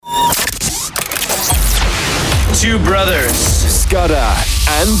two brothers, Scudder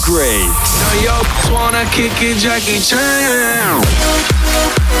and Griggs. So yo, wanna kick it, Jackie Chan.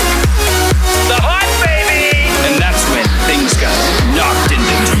 The hype, baby! And that's when things got knocked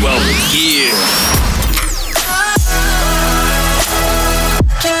into 12th gear.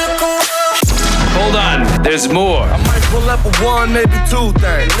 Hold on, there's more. I might pull up a one, maybe two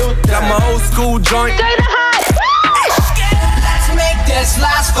things. Got my old school joint. Stay the hype! Let's make this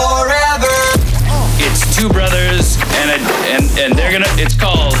last forever. It's two brothers, and they're gonna. It's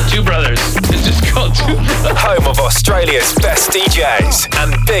called Two Brothers. It's just called Two Brothers. Home of Australia's best DJs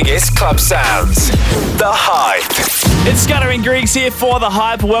and biggest club sounds. The Hype. It's Scudder and Griggs here for The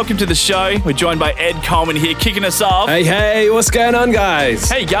Hype. Welcome to the show. We're joined by Ed Coleman here, kicking us off. Hey, what's going on, guys?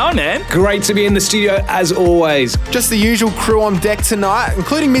 How you going, man? Great to be in the studio as always. Just the usual crew on deck tonight,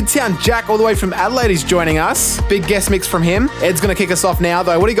 including MIDTOWN Jack all the way from Adelaide is joining us. Big guest mix from him. Ed's going to kick us off now,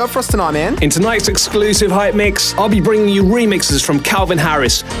 though. What do you got for us tonight, man? In tonight's exclusive Hype Mix, I'll be bringing you remixes from Calvin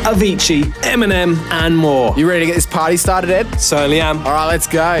Harris, Avicii, Eminem, and more. You ready to get this party started, Ed? Certainly am. All right, let's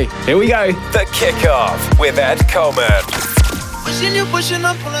go. Here we go. The Kickoff with Ed Coleman. Pushing you, pushing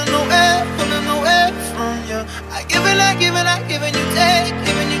up, pulling away from you. I give it, you take,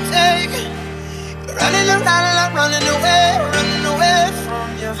 giving you take. You're running away from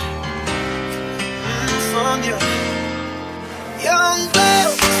you. From you. Young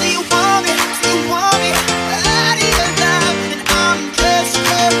girl, see you want me, I need your love, and I'm just a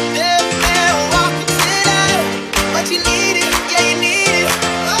dead man walking tonight. But you need it, yeah, you need it,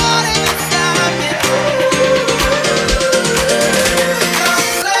 all in the time, yeah.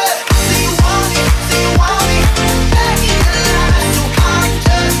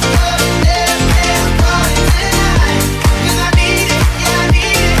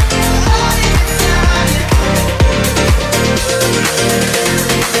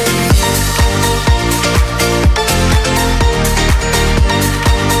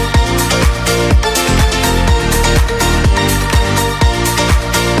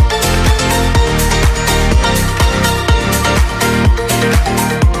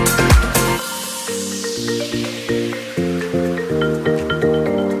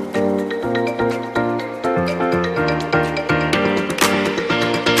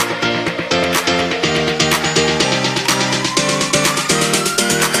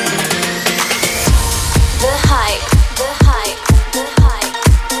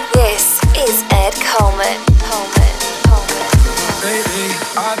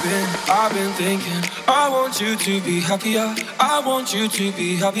 I want you to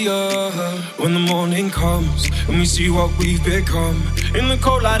be happier when the morning comes and we see what we've become. In the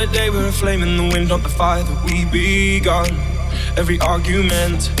cold light of day, we're a flame in the wind, not the fire that we begun. Every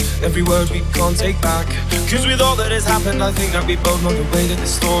argument, every word we can't take back. Cause with all that has happened, I think that we both know the way that the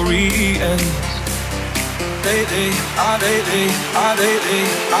story ends. Lately, I've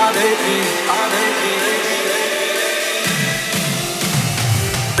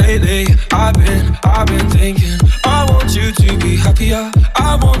been thinking, I want you to be happier.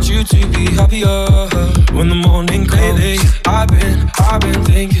 I want you to be happier when the morning comes. Lately, I've been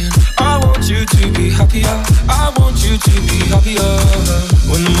thinking, I want you to be happier. I want you to be happier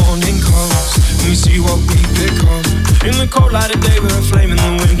when the morning comes and we see what we've become. In the cold light of day, we're a flame in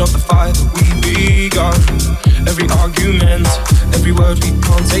the wind, not the fire that we begun. Every argument, every word we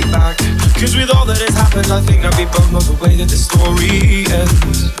can't take back. Cause with all that has happened, I think that we both know the way that the story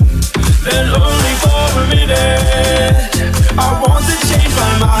ends. Then only for a minute, I want to change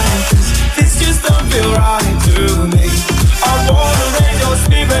my mind, cause this just don't feel right to me. I wanna raise your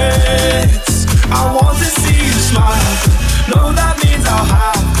spirits, I want to see you smile. No, that means I'll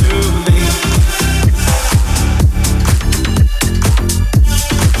have to leave.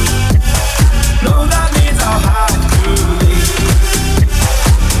 No, that means I'll have to leave.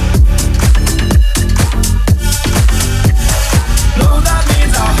 No, that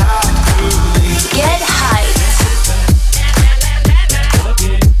means I'll have to leave. Get hyped.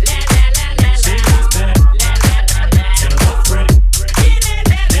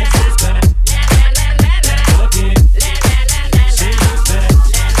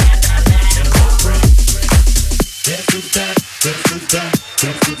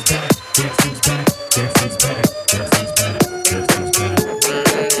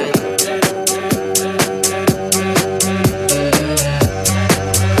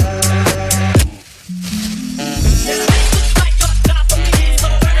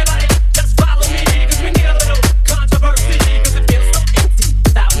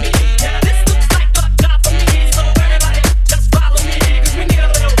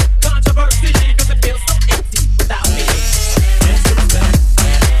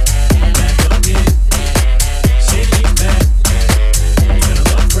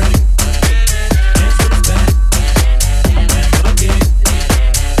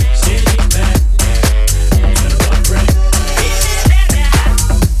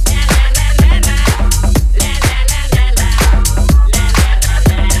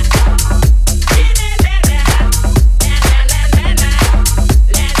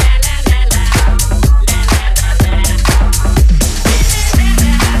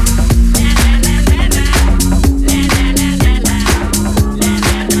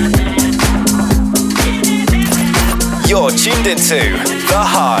 tuned into The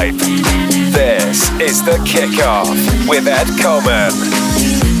Hype. This is The Kickoff with Ed Coleman.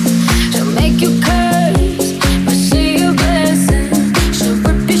 She'll make you curse, but she a blessing. She'll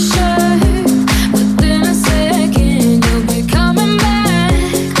rip your shirt within a second. You'll be coming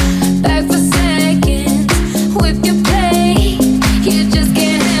back for seconds with your play. You just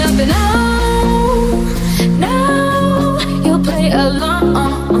can't help it. No, you'll play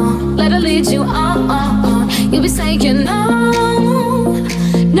along. Let her lead you on. You'll be saying no,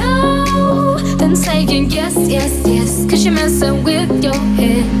 then saying yes, 'cause you're messing with your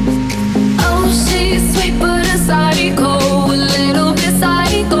head. Oh, she's sweet but a psycho, a little bit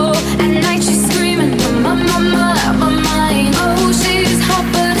psycho. At night she's screaming, my mind. Oh, she's hot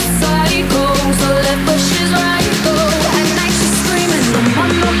but a psycho, so left but she's right though. At night she's screaming, my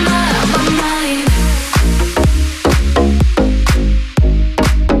mind.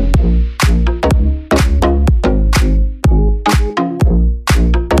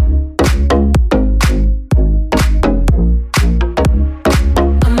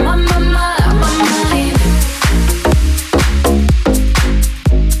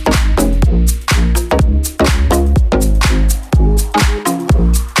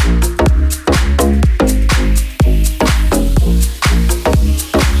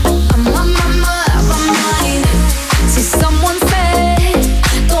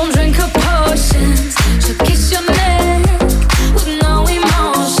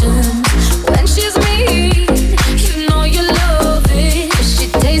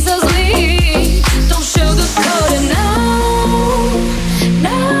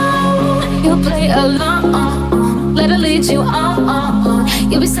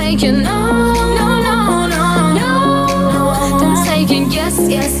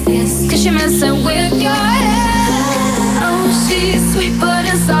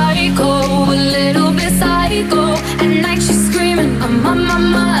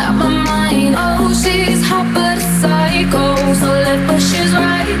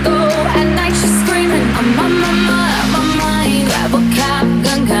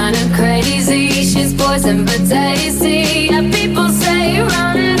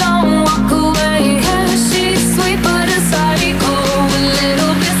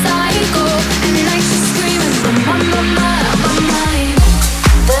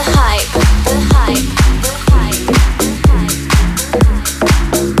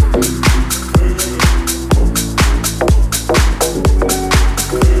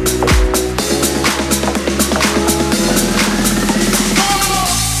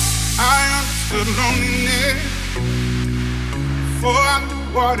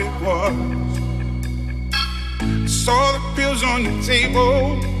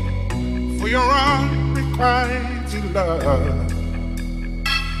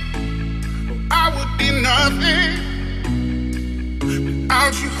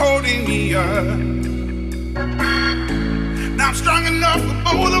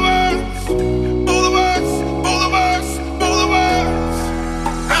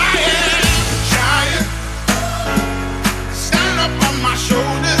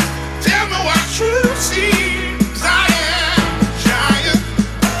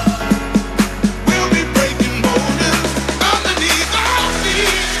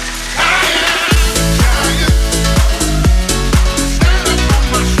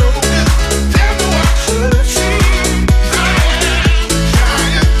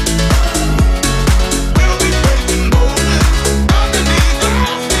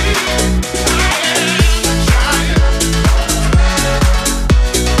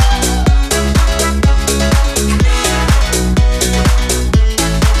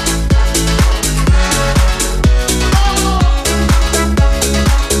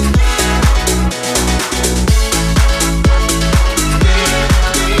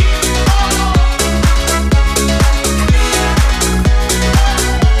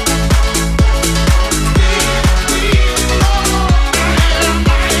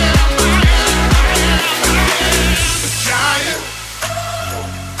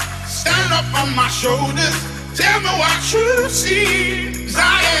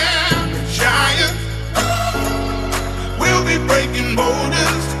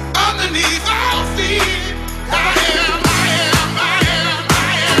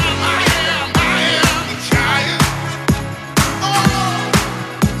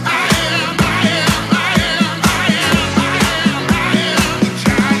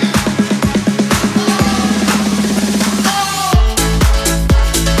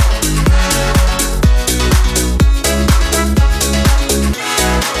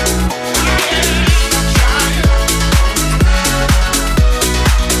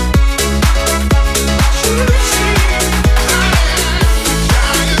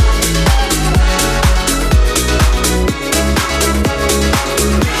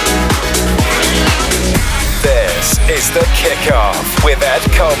 Kickoff with Ed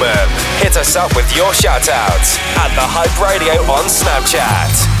Coleman. Hit us up with your shout-outs at The Hype Radio on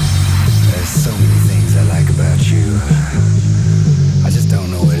Snapchat. There's so many things I like about you. I just don't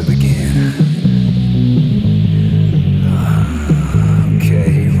know where to begin.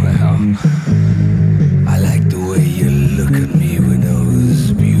 Okay, well, I like the way you look at me with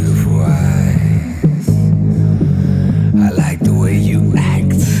those beautiful eyes. I like the way you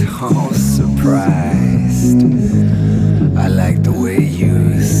act, all surprised. I like the way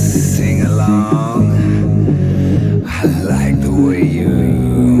you sing along. I like the way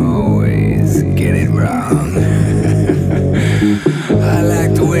you always get it wrong. I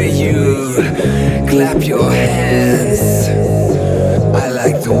like the way you clap your hands. I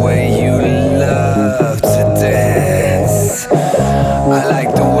like the way you love to dance. I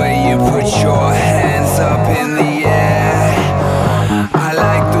like the way you put your hands up in the air. I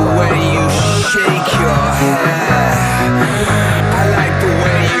like the way you shake your hair. I like the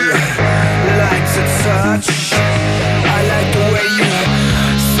way you like to touch. I like the way you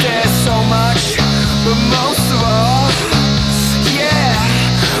stare so much. But most of all, yeah,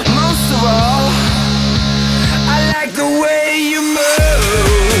 most of all, I like the way you move.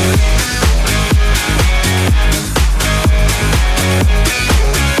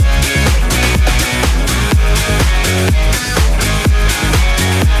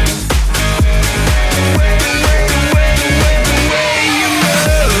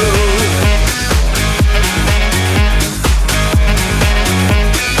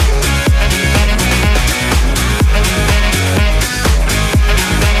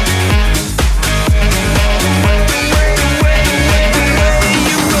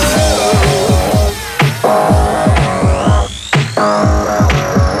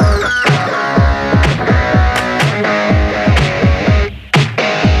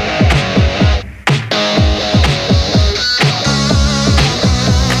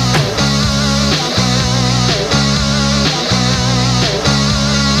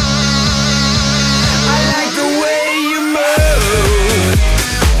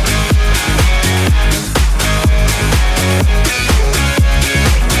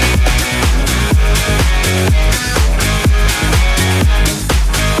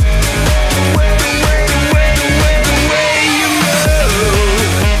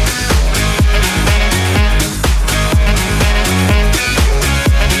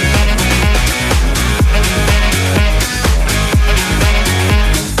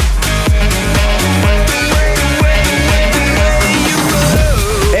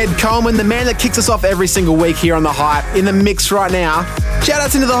 Coleman, the man that kicks us off every single week here on The Hype, in the mix right now. Shout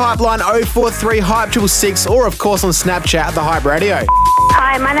outs into the Hype line 043 Hype 666, or of course on Snapchat at The Hype Radio.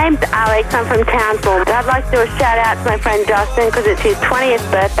 Hi, my name's Alex. I'm from Townsville. I'd like to do a shout out to my friend Justin because it's his 20th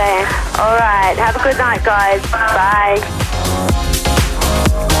birthday. All right, have a good night, guys. Bye.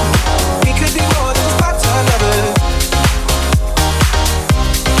 We could be more than just part-time lovers.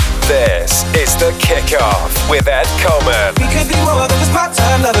 This is The Kickoff with Ed Coleman. We could be more than just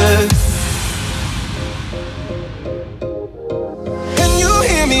part-time lovers. Can you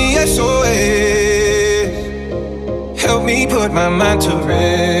hear me? SOS. Help me put my mind to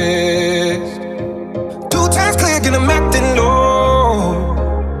rest. 2 times click and I'm acting low.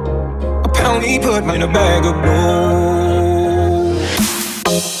 A pound me put me in a bag of gold.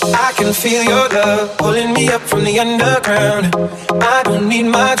 I can feel your love pulling me up from the underground. I don't need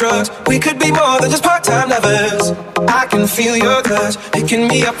my drugs. We could be more than just part-time lovers. I can feel your touch picking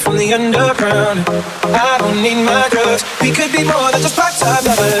me up from the underground. I don't need my drugs. We could be more than just part-time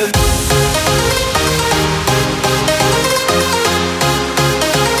lovers.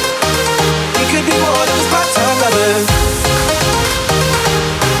 We could be more than just part-time lovers.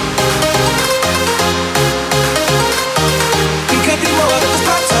 We could be more than just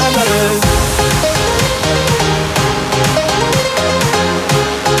part-time lovers.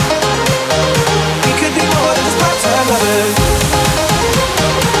 We could be more than just part-time lovers.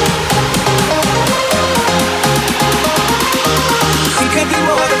 We could be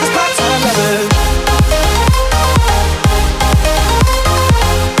more than just part-time.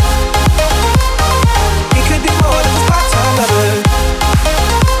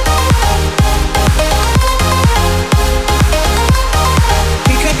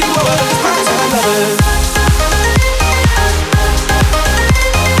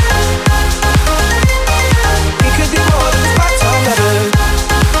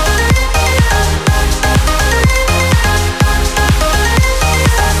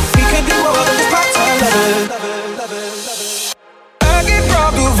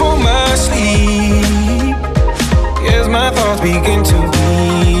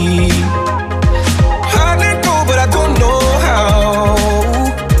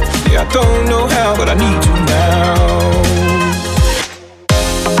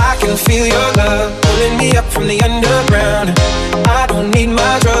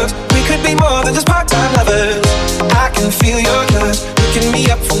 be more than just part-time lovers. I can feel your touch, picking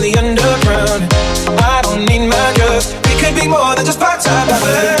me up from the underground. I don't need my drugs. We could be more than just part-time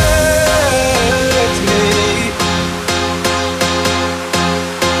lovers.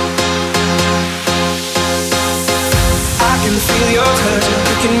 I can feel your touch,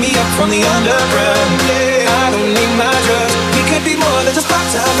 picking me up from the underground. I don't need my drugs. We could be more than just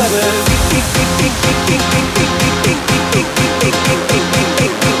part-time lovers.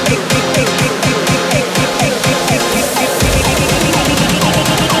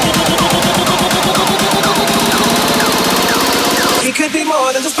 We could be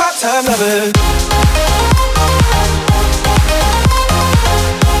more than just part-time lovers.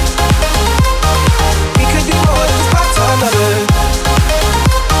 We could be more than just part-time lovers.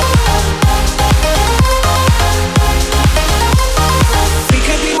 We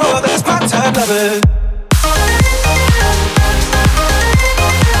could be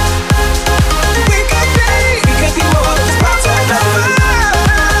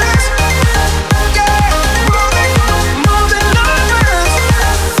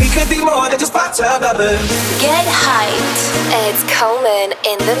more than just part-time lovers. Get hyped. It's Coleman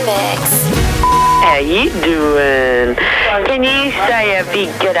in the mix. How you doing? Can you say a big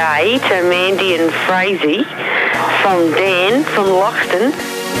g'day to Mandy and Frazee from Dan from Loxton?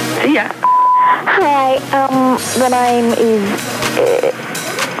 See ya. Hi, the name is,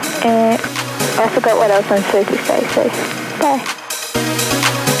 I forgot what else I'm supposed to say, so bye.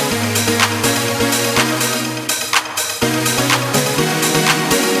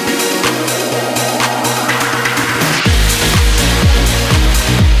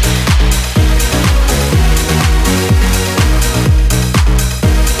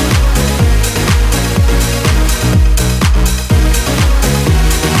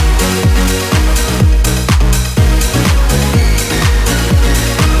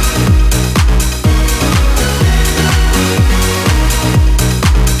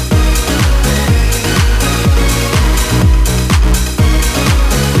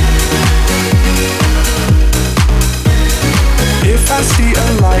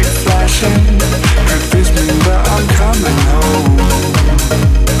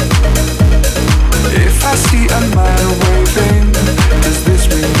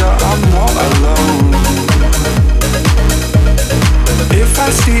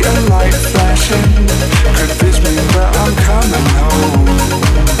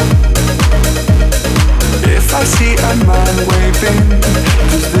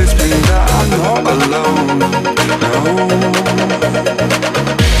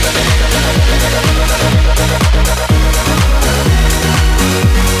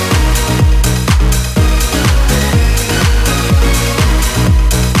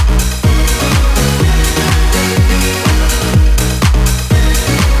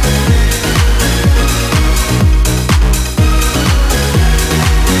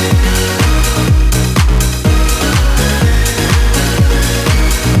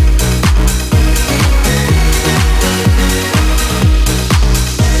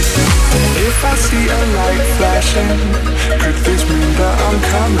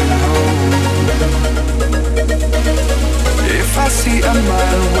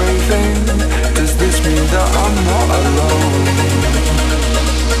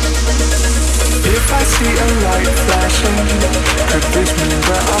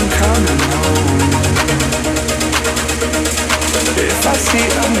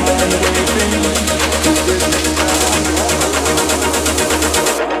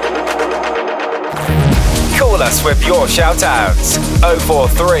 Call us with your shout-outs.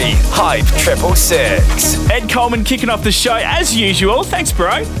 043 Hype 666. Ed Coleman kicking off the show as usual. Thanks,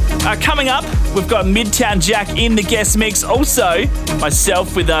 bro. Coming up, we've got MIDTOWN Jack in the guest mix. Also,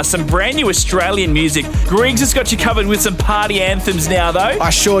 myself with some brand new Australian music. Griggs has got you covered with some party anthems now, though.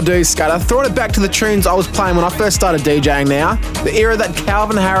 I sure do, Scudder. Throwing it back to the tunes I was playing when I first started DJing now. The era that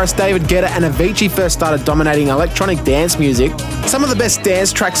Calvin Harris, David Guetta and Avicii first started dominating electronic dance music. Some of the best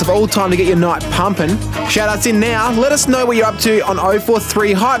dance tracks of all time to get your night pumping. Shout-outs in now. Let us know what you're up to on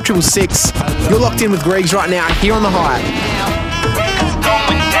 043 Hype 666. You're locked in with Griggs right now here on The Hype.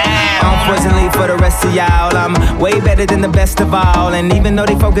 Unfortunately for the rest of y'all, I'm way better than the best of all. And even though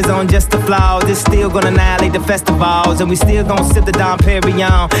they focus on just the flaws, it's still gonna annihilate the festivals. And we still gonna sip the Dom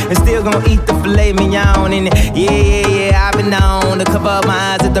Perignon, and still gonna eat the filet mignon. And yeah, I've been known to cover up my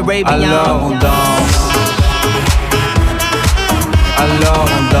eyes at the Ray Beyond. Alors on danse, alors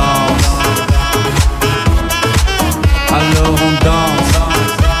on danse, alors on danse,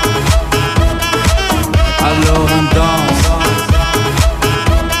 alors on danse,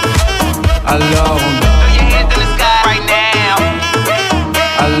 alors on danse. Throw your hands in the sky right now.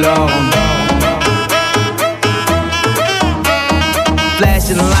 Alors on danse.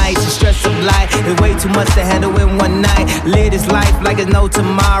 too much to handle in one night. Live this life like it's no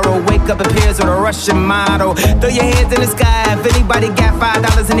tomorrow. Wake up in Paris with a Russian model. Throw your hands in the sky if anybody got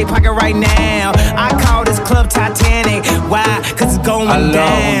 $5 in their pocket right now. I call this club Titanic. Why? Cause it's going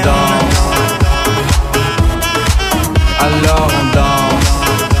down. Alors on danse.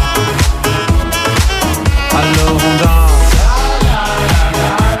 Alors on danse.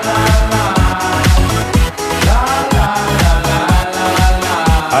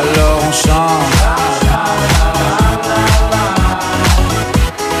 Alors on chante.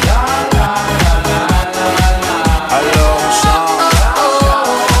 Alors on chante.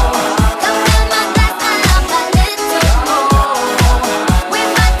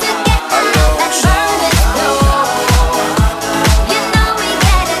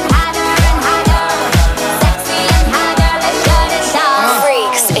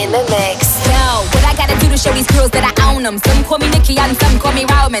 Show these girls that I own them. Some call me Nikki and some call me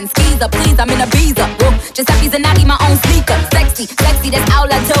Roman. Skeezer, please, I'm in a visa. Whoa, just happy and I need my own sneaker. Sexy, sexy, that's all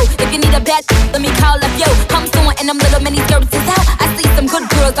I do. If you need a bet, let me call up yo. Come soon and them little mini skirts is out. I see some good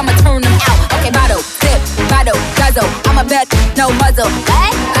girls, I'ma turn them out. Okay, bottle, sip, bottle, guzzle. I'm a bet, no muzzle. What?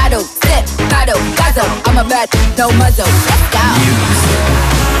 Bottle, sip, bottle, guzzle. I'm a bet, no muzzle. Let's go. Music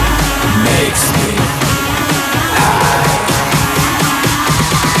makes me high.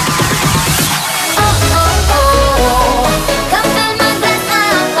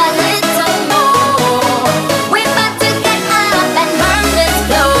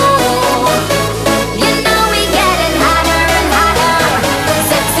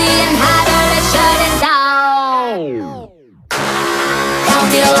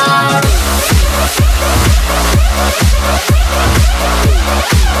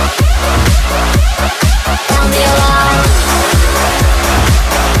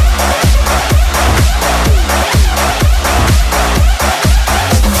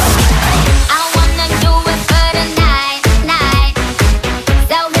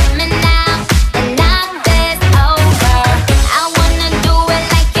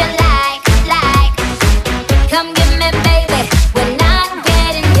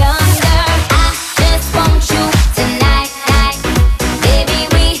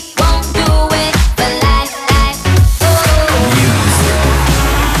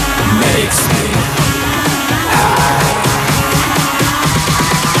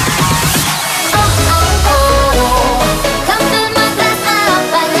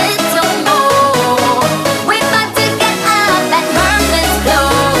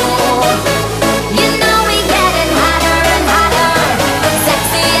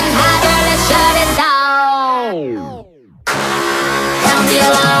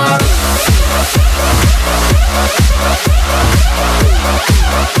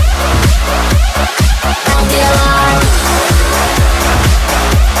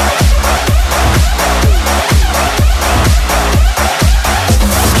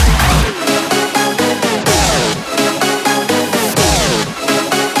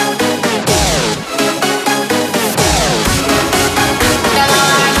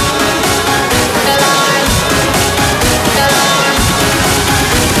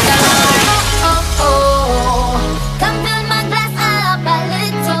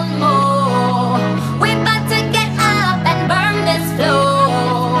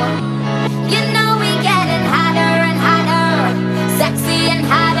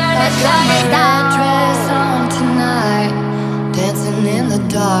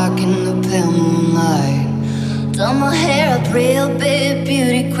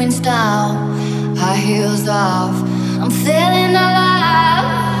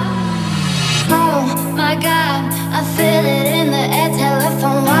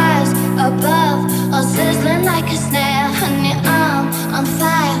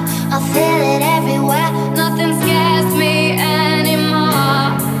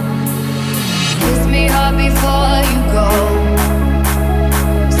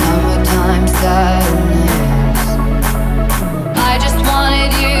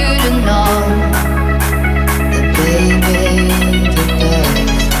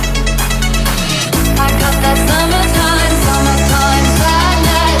 Summertime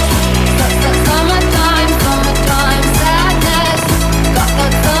sadness.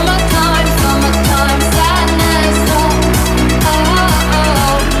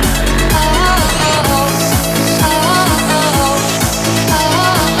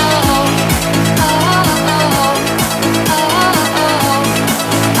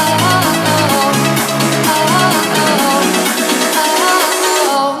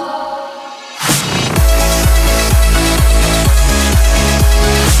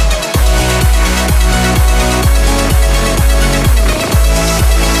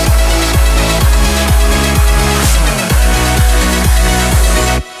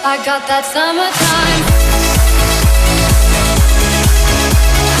 got that summertime.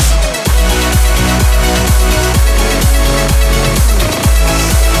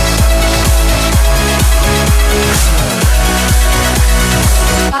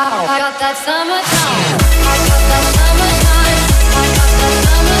 I got that summertime. I got that summertime. I got that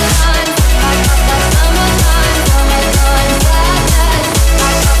summertime. I got that summertime. Summertime sadness.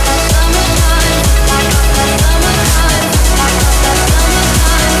 I got that summertime. I got that summertime. I got that summertime.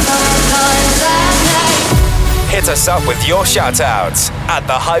 Summertime sadness. Hit us up with your shout-outs at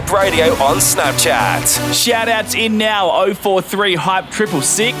The Hype Radio on Snapchat. Shout-outs in now, 043 Hype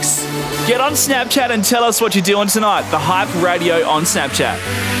 666. Get on Snapchat and tell us what you're doing tonight. The Hype Radio on Snapchat.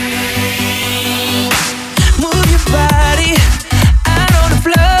 Move your body out on the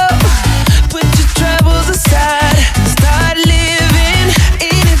floor. Put your troubles aside. Start living.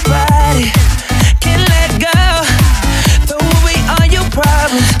 Anybody can let go. Throw away all your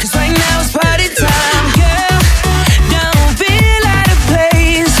problems, 'cause right now it's party time. Girl, don't feel out of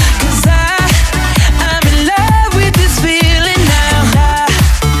place, 'cause I'm in love with this feeling now.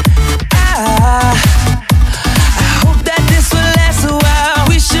 I hope that this will last a while.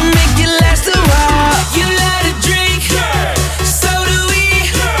 We should make it last a while. You like to drink, so do we.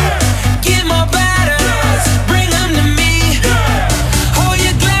 Get more bottles, bring them to me. Hold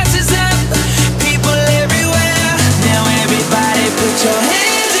your glasses up, people everywhere. Now everybody put your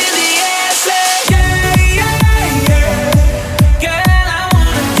hands in the air, say yeah, yeah, yeah. Girl, I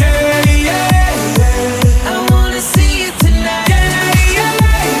wanna, yeah, yeah, yeah. I wanna see you tonight, yeah, yeah,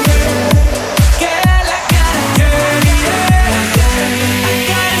 yeah. Girl, I gotta, yeah, yeah, yeah. I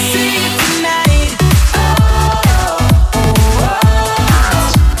gotta see you tonight.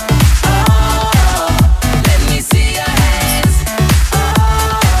 Let me see your hands.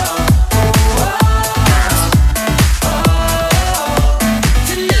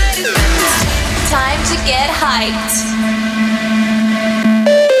 Tonight is the night. Time to get hyped.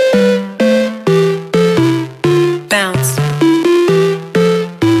 Bounce.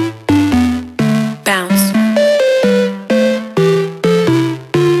 Bounce.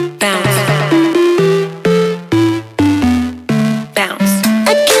 Bounce. Bounce.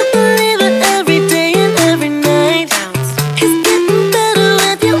 I can't believe it every day and every night. It's getting better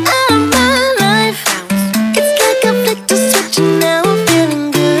with you out of my life. It's like I flicked a switch and now I'm feeling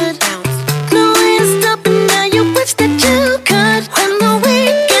good. No way to stop it now, you wish that you could. When the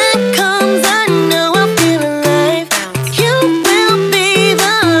weekend comes, I know I'll feel alive. You will be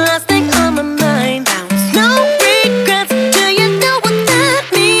the last thing on my mind. No regrets, do you know what that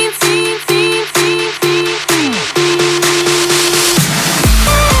means?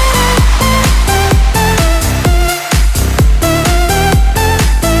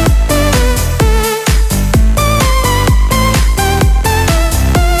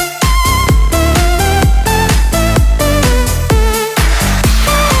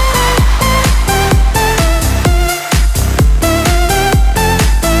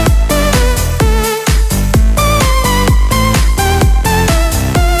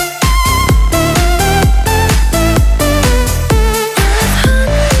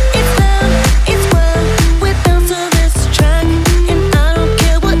 It's wild, we bounce to this track, and I don't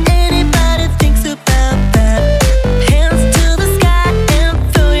care what anybody thinks about that. Hands to the sky and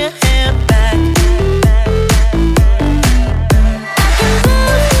throw your hair back. I can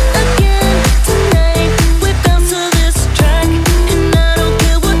move again tonight. We bounce to this track, and I don't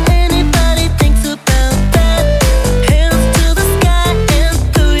care what anybody thinks about that. Hands to the sky and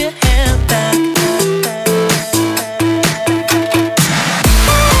throw your hair back.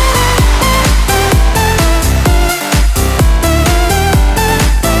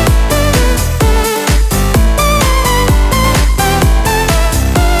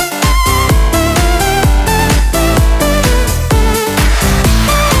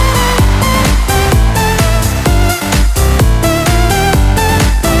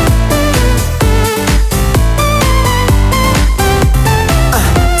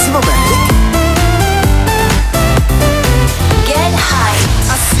 Get hyped.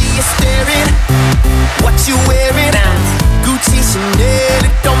 I see you staring. What you wearing? Gucci, Chanel,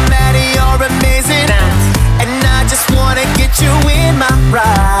 it don't matter, you're amazing. And I just wanna get you in my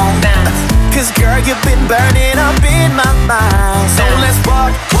ride. 'Cause girl, you've been burning up in my mind. So let's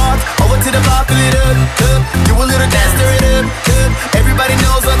walk over to the block, lit up. Do a little dance, stir it up. Everybody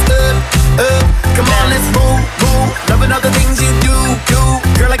knows what's up. Come on, let's move. Loving all the things you do.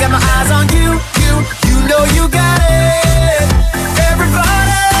 Girl, I got my eyes on you. You know you got it.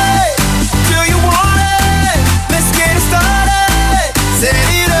 Everybody, do you want it? Let's get it started. Set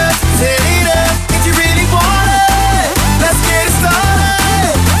it up. If you really want it, let's get it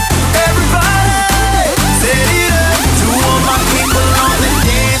started.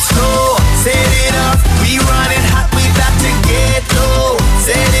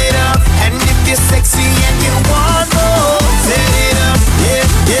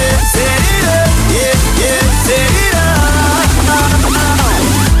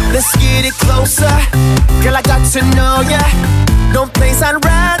 Let's get it closer. Girl, I got to know ya. No place I'd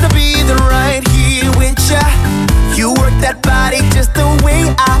rather be than right here with ya. You work that body just the way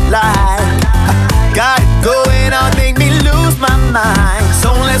I like. Got it going on, make me lose my mind. So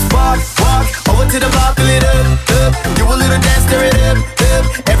let's walk over to the block, fill it up. Do a little dance, stir it up.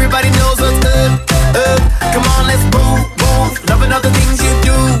 Everybody knows what's up. Come on, let's move. Loving all the things you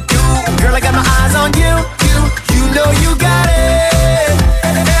do. Girl, I got my eyes on you. You know you got it.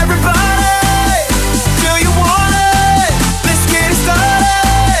 Everybody, do you want it? Let's get it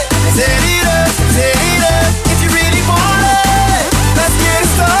started. Set it up. If you really want it, let's get it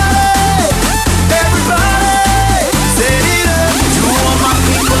started. Everybody, set it up. To all my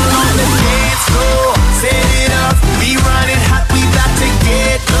people on the dance floor, set it up. We running hot, we about to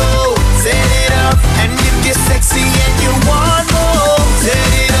get low. Set it up, and if you're sexy and you want more, set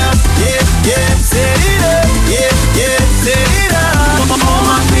it up, yeah, set it up, yeah, set it up. All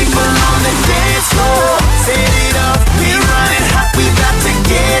my people on the dance floor, set it up. We running hot, we about to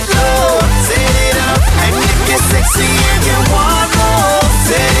get low. Set it up, and if you're sexy and you want more,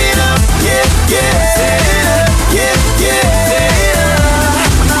 set it up, yeah, set it up, yeah, set it up.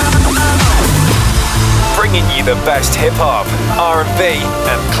 Bringing you the best hip-hop, R&B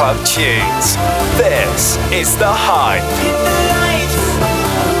and club tunes. This is The Hype.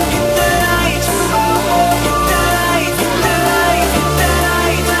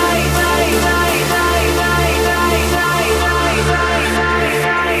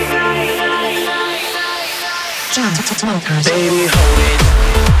 Baby, hold it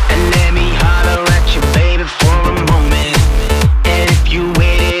and let me holler at you, baby, for a moment. And if you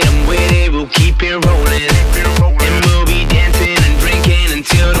with it, I'm with it. We'll keep it rolling, and we'll be dancing and drinking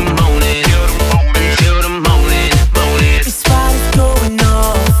until the morning. Until the morning. The spot is going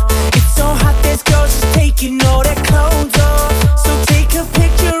off. It's so hot, there's girls just taking all their clothes off. So take a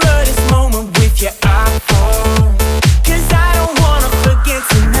picture of this moment with your iPhone, 'cause I don't wanna forget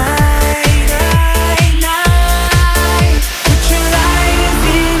tonight.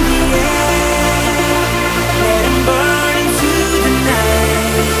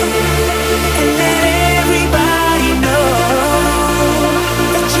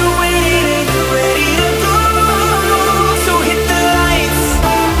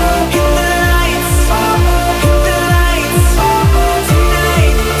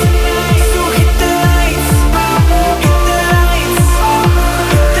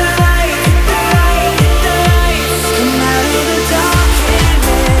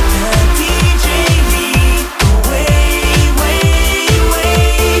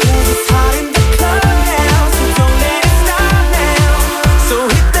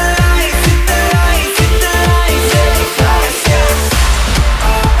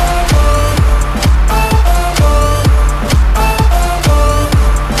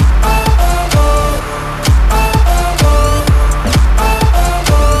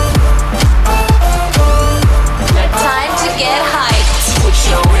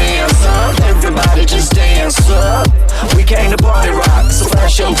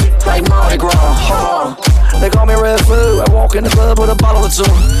 In the club with a bottle or two,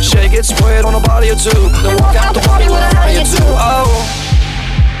 shake it, spray it on a body or two, then walk out the party with a high or two. Oh,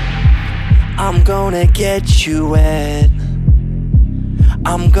 I'm gonna get you wet.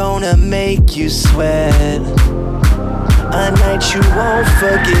 I'm gonna make you sweat. A night you won't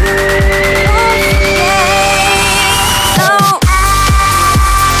forget. No.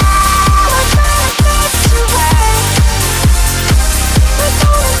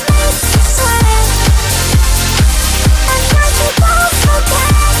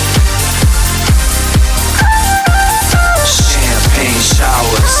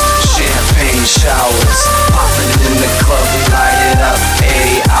 Showers, popping in the club, we light it up.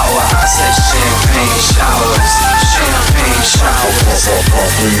 80 hour, I said champagne showers, champagne showers.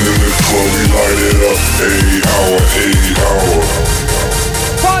 Popping in the club, we light it up. 80 hour.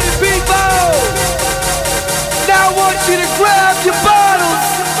 Party people, now I want you to grab your bottles,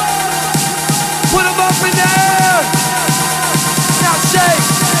 put them up in the air. Now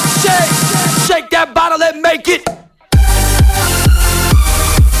shake that bottle and make it.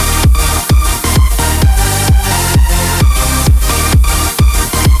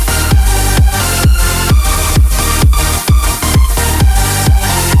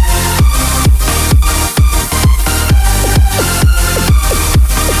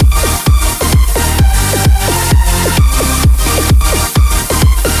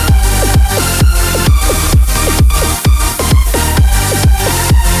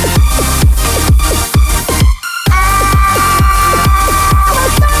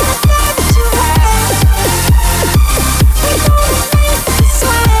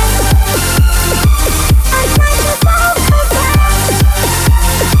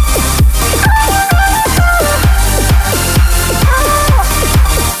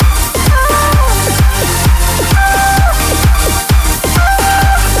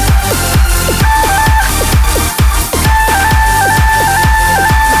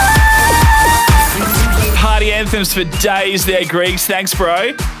 anthems for days there, Griggs. Thanks,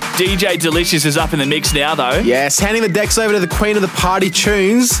 bro. DJ Delicious is up in the mix now, though. Yes, handing the decks over to the queen of the party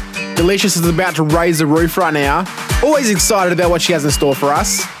tunes. Delicious is about to raise the roof right now. Always excited about what she has in store for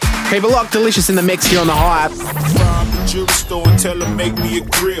us. Keep it locked, Delicious in the mix here on The Hype. Jewelry store and tell her make me a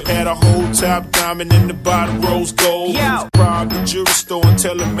grill. Had a whole top diamond in the bottom rose gold. Rob the jewelry store and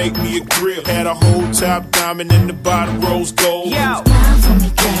tell her make me a grill. Had a whole top diamond in the bottom rose gold. Smile for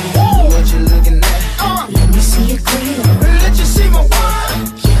me, girl. What you looking at? Let me see your grill. Let you see my wine.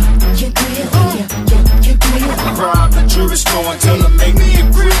 Your grill. Your grill. Rob the jewelry store and tell her make me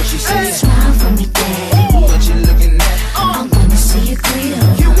a grill. She said, smile for me, girl. What you looking at? I'm gonna see your grill.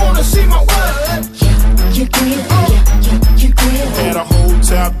 You wanna see my what? Your grill. Your grill. Had a whole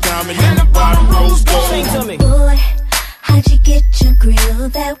top diamond in the bottom rose gold. Sing to me. Boy, how'd you get your grill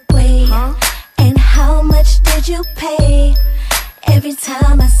that way? And how much did you pay? Every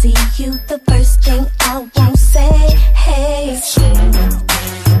time I see you, the first thing I won't say, hey.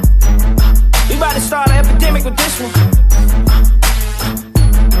 We about to start an epidemic with this one.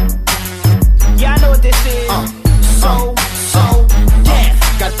 Yeah, I know what this is. Yeah.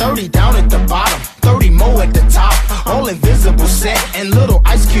 Got 30 down at the bottom, 30 more at the top. All invisible set and little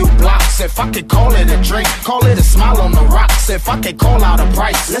ice cube blocks. If I could call it a drink, call it a smile on the rocks. If I could call out a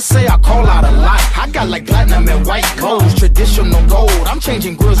price, let's say I call out a lot. I got like platinum and white clothes, traditional gold. I'm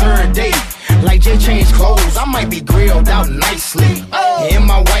changing grills every day, like Jay changed clothes. I might be grilled out nicely in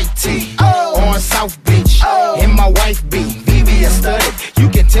my white tee on South Beach. In my wife beat, VVS studded. You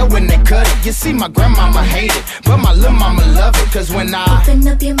can tell when they cut it. You see, my grandmama hate it, but my little mama love it. Cause when I open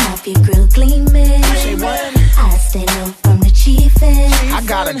up your mouth, your grill gleaming. I stay low from the chiefin'. I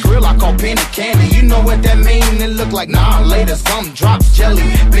got a grill I call penny candy. You know what that mean? It look like later some drops jelly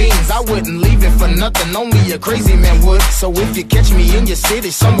beans. I wouldn't leave it for nothing, only a crazy man would. So if you catch me in your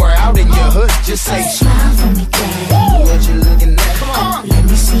city, somewhere out in your hood, just say smile for me, girl. What you looking at? Come on, let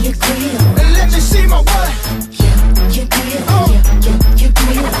me see your grill. And let me see my what? Your grill. Your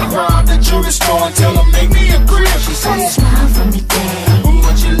grill. Rob the jewelry store and tell her make me a grill. She said, smile for me, girl.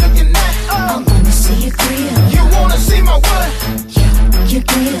 What you looking at? I'm gonna see your grill. You wanna see my what? Your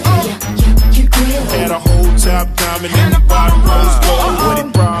grill. Your grill. Had a whole top diamond in the bottom rose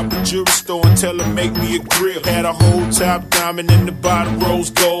gold. Rob the jewelry store and tell her make me a grill. Had a whole top diamond in the bottom rose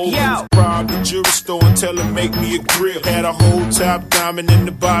gold. Rob the jewelry store and tell her make me a grill. Had a whole top diamond in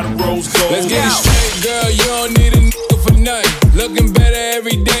the bottom rose gold. Let's get it straight, girl. You don't need a nigga for nothing. Looking better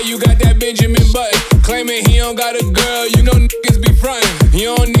every day. You got that Benjamin Button. Claiming he don't got a girl. You know niggas be frontin'.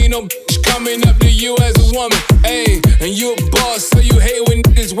 You don't need no bitch coming up to you as a woman. Ayy, and you a boss, so you hate when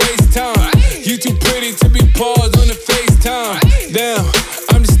niggas waste time. You too pretty to be paused on the FaceTime. Damn,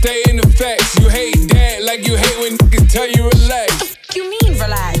 I'm just stating the facts. You hate that like you hate when niggas tell you relax. You mean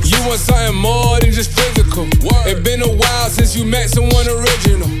relax? You want something more than just physical. It been a while since you met someone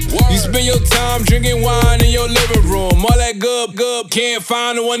original. You spend your time drinking wine in your living room. All that good, can't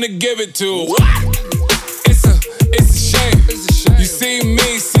find the one to give it to. It's a shame. You see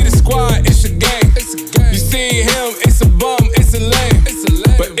me, see the squad, it's a gang. You see him, it's a bum, it's a lame.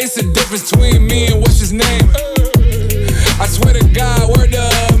 But it's a difference between me and what's his name. I swear to God, word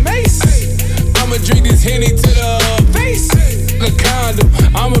to Mace. I'ma drink this Henny to the face. A condom,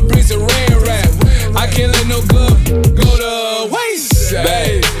 I'ma bring some rain rap. I can't let no good go to waste.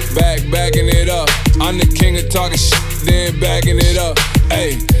 Backing it up. I'm the king of talking shit, then backing it up.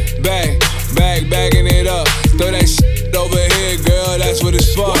 Ayy, backing it up. Throw that shit over here, girl, that's what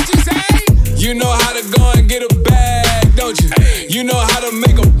it's for. What you say? You know how to go and get a bag, don't you? You know how to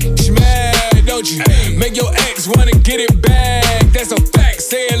make a bitch mad, don't you? Make your ex wanna get it back, that's a fact.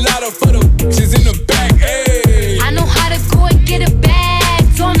 Say it louder for the bitches in the back, ayy. I know how to go and get a bag,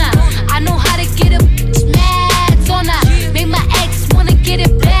 don't I? I know how to get a bitch mad, don't I? Make my ex wanna get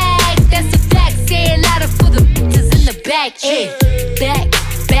it back, that's a fact. Say it louder for the bitches in the back, ayy.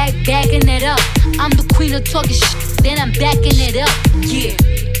 Backing it up. I'm the queen of talking shit, then I'm backing it up. Yeah,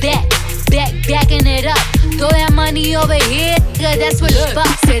 backing it up. Throw that money over here, yeah, that's what it's about.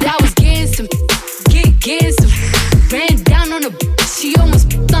 Said I was getting some, getting some. Ran down on a bitch, she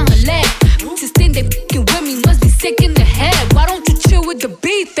almost on her leg. Just think they fucking with me, must be sick in the head. Why don't you chill with the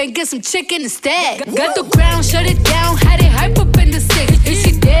beef and get some chicken instead? Got the ground, shut it down, had it hype up in the six. If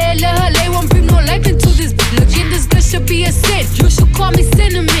she dead, let her lay, won't bring no life into this bitch. Look, this girl should be a sin. You should call me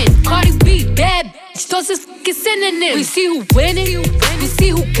Cinnamon. Cardi B, bad bitch, those is fucking synonyms. We see who winning, we see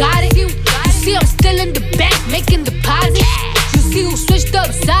who got it. You see I'm still in the back making deposits. You see who switched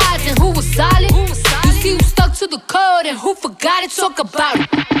up sides and who was solid. You see who stuck to the code and who forgot it. Talk about it.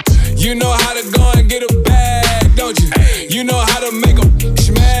 You know how to go and get a bag, don't you? You know how to make a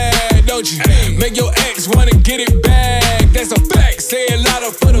bitch mad, don't country. Make your ex wanna get it back. That's a fact. Say a lot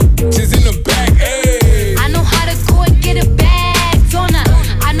of for the bitches in the back. Hey. I know how to go and get it back, don't I?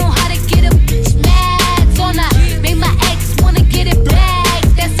 I know how to get a bitch mad, don't I? Make my ex wanna get it back.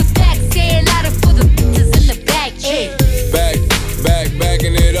 That's a fact. Say a lot of for the bitches in the back. Hey.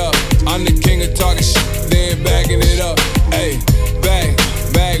 Backing it up. I'm the king of talking shit, then backing it up. Hey,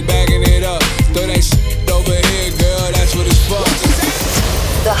 backing it up. Throw that shit over here, girl. That's what it's for.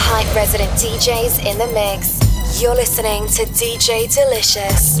 The Hype resident DJs in the mix. You're listening to DJ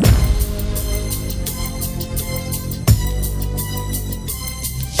Delicious.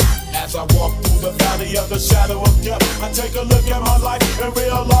 As I walk through the valley of the shadow of death, I take a look at my life and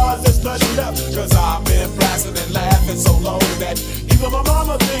realize there's nothing left. Cause I've been blasting and laughing so long that even my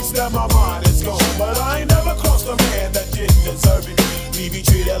mama thinks that my mind is gone. But I ain't never crossed a man that didn't deserve it. Me be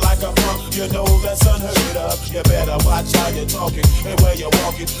treated like a punk, you know that's unheard of. You better watch how you're talking and where you're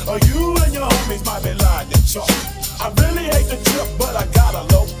walking, or you and your homies might be lying to chalk. I really hate the trip, but I gotta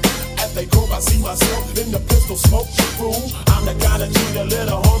low. As they grope, I see myself in the pistol smoke. Fool, I'm the kind of G the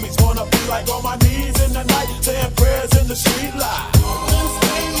little homies wanna be like, on my knees in the night, saying prayers in the street light.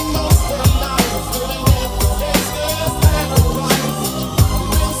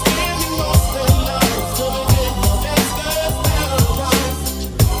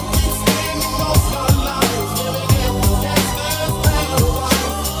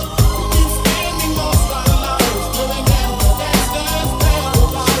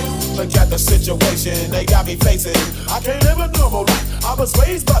 Look at the situation they got me facing. I can't live a normal life. I was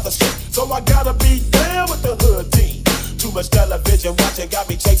raised by the street, so I gotta be down with the hood team. Too much television watching got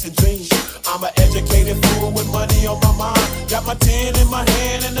me chasing dreams. I'm an educated fool with money on my mind. Got my 10 in my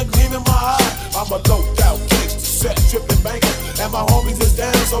hand and a gleam in my eye. I'm a low-out gangster, set tripping banker, and my homies is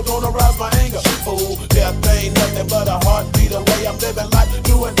down, so don't arouse my anger. Fool, death ain't nothing but a heartbeat away. I'm living life,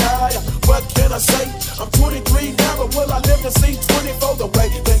 do or die. What can I say? I'm 23 now, but will I live to see 24? The way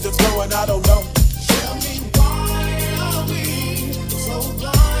things is going, I don't know. Tell me why are we so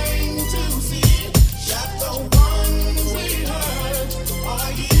blind to see that the ones we hurt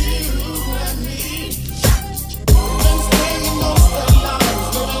are you and me? We've been spending most of our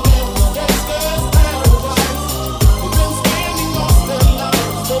lives living in the gangster's paradise. We've been spending most of our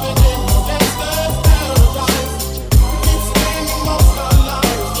lives living in the gangster's paradise. We've been spending most of our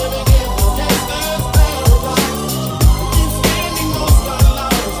lives living in the gangster's paradise. We've been spending most of our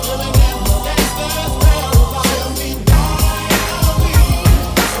lives living in the gangster's paradise. Tell me why are we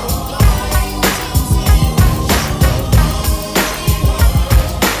so blind to see that the ones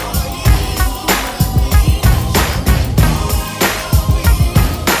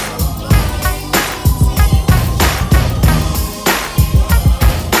we hurt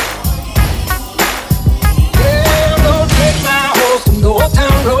are you Yeah, I'm gonna take my horse to the old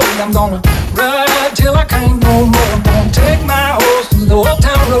town road. I'm gonna ride till I can't no more. I'm gonna take my horse to the old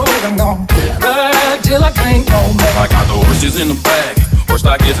town road. I'm gonna ride till I can't no more. I got the horses in the bag, horse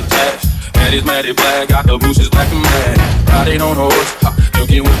stock is attached. Head is matted black, got the bushes black and mad. Riding on a horse, you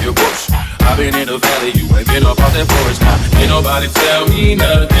can whip your Porsche. I've been in the valley, you ain't been up off that forest. Now, ain't nobody tell me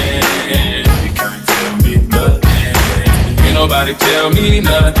nothing. You can't tell me nothing. Ain't nobody tell me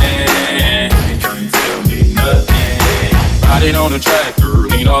nothing. You can't tell me nothing. Riding on the tractor,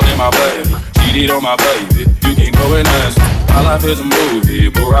 lean all in my baby. Cheated on my baby, you can go and ask me. My life is a movie,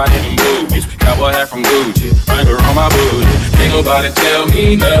 but riding in movies. Cowboy hat from Gucci, finger on my booty. Ain't nobody tell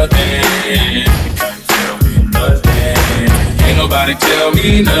me nothing. You can't tell me nothing. Ain't nobody tell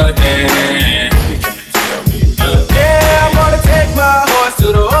me nothing. You can't tell me nothing. Yeah, I'm gonna take my horse to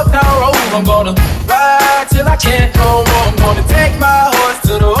the old town road. I'm gonna ride till I can't no more. I'm gonna take my horse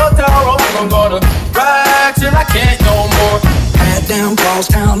to the old town road. I'm gonna ride till I can't no more. Head down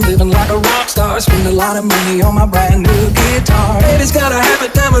Crosstown, living like a rock star. Spend a lot of money on my brand new guitar. Baby's got a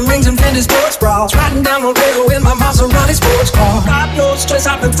habit, diamond rings and vintage sports bras. Riding down the rail in my Maserati sports car. Got no stress,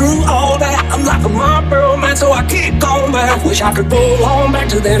 I've been through all that. I'm like a Marlboro man, so I keep going back. Wish I could roll on back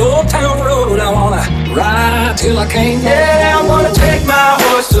to that old town road. I wanna ride till I can't. Yeah, I'm gonna take my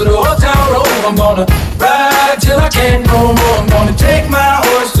horse to the old town road. I'm gonna ride till I can't no more. I'm gonna take my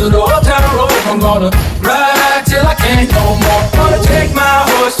horse to the old town road. I'm gonna ride till I can't no more. I'm gonna take my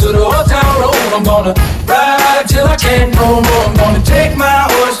horse to the old town road. I'm gonna ride till I can't no more. I'm gonna take my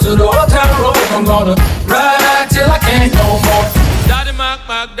horse to the old town road. I'm gonna ride till I can't no more. Daddy Mac,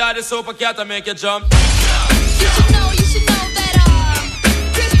 Daddy Super Cat, I make you jump. You should know that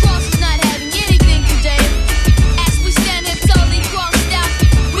Chris Cross is not having anything today. As we stand here totally crossed out,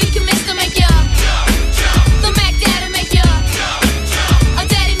 we can mix to make you the Mac Daddy make you a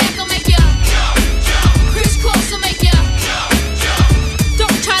Daddy Mac will make you Chris Cross will make you.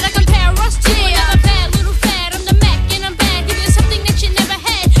 Don't try to compare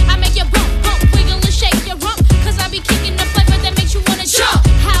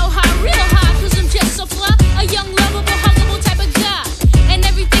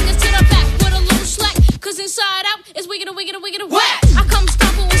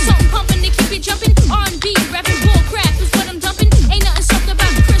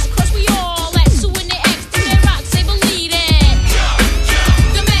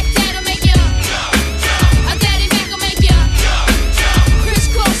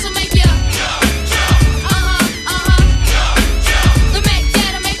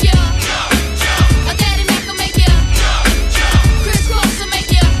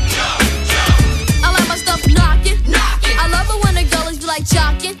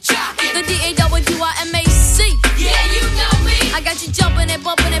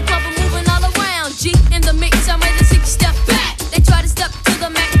when they pump and moving all around. G in the mix, I'm ready to take a step back. They try to step to the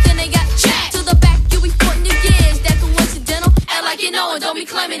max, then they got jacked. To the back, you be pointing your gears. That coincidental, act like you know and don't be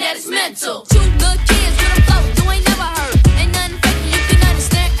claiming that it's mental. Two good kids with a flow you ain't never heard. Ain't nothing fake, you can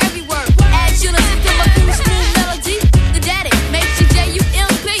understand every word. As you listen to my cool smooth melody, the daddy makes you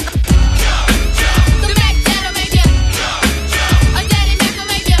J-U-M-P. The Mac dad'll make ya. A daddy Mac will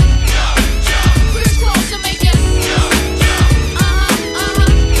make ya. Chris Cross will make ya.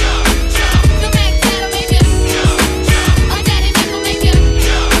 The Mac dad'll make ya. A daddy Mac will make ya.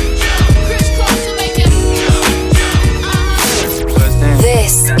 Chris Cross will make ya.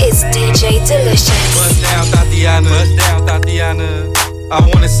 This is DJ Delicious. Bust down, Tatiana. Bust down, Tatiana. I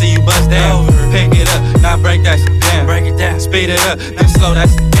wanna see you bust down. Pick it up, now break that shit down. Break it down, speed it up, now slow that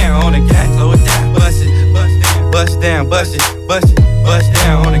shit down on the gas. Slow it down, bust it, bust down, bust it, bust it, bust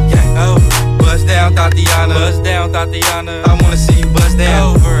down on the gas. Bust down, Tatiana. Bust down, Tatiana. I wanna see you bust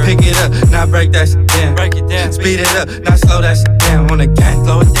down. Pick it up, now break that shit down. Break it down, speed it up, now slow that shit down on the gas.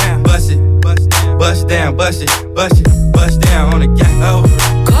 Slow it down, bust it, bust down, bust it, bust it, bust down on the gas.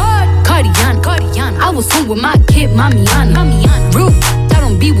 Cardiana, I was home with my kid, Mamiana. Rude, I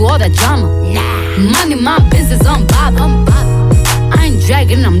don't be with all that drama. Nah, money, my business, I'm Bob. I ain't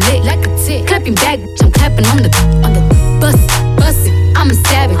dragging, I'm lit like a tick. Clapping back, I'm clapping on the bus it. I'm a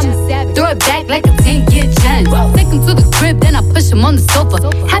savage. Throw it back like a 10-year challenge. Take him to the crib, then I push him on the sofa.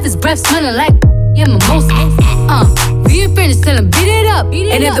 Have his breath smelling like mimosa. We ain't finished, tell him beat it up.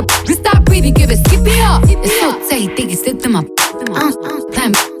 And if the stop breathing, give it skip it up. It's so tight, think it slipped in my.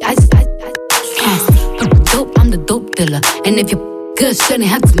 I just dope, I'm the dope dealer. And if you're good, shouldn't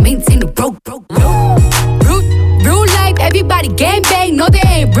have to maintain the broke. Real life, everybody gang bang, no they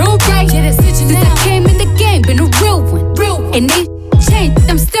ain't real right. Yeah, that's it. Since I came in the game, been a real one. And they changed,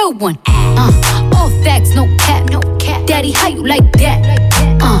 I'm still one. All facts, no cap. Daddy, how you like that?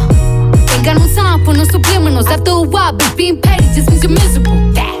 Ain't got no time for no subliminals. After a while, but being petty just means you're miserable.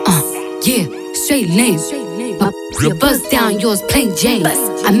 Yeah, straight lame. Your buzz down, yours plain Jane.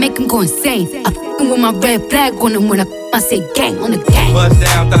 I make him go insane. I f***ing with my red flag on him when I say gang on the gang. Bust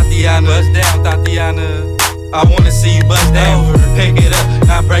down, Tatiana. Bust down, Tatiana. I wanna see you bust down. Pick it up,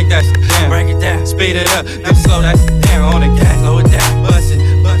 now break that shit down. Break it down, speed it up, now slow that shit down on the gas. Slow it down, bust it,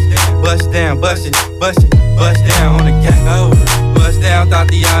 bust down, bust it, bust it, bust down on the gas. Bust down,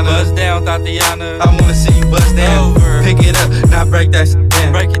 Tatiana. Bust down, Tatiana. I wanna see you bust down. Pick it up, now break that shit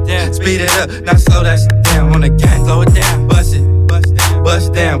down. Break it down, speed it up, now slow that shit down on the gas. Slow it down, bust it,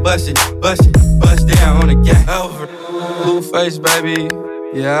 bust down, bust it, bust it, bust down on the gas. Blue face, baby.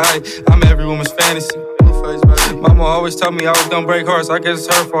 Yeah, I'm every woman's fantasy. Mama always told me I was gonna break hearts. I guess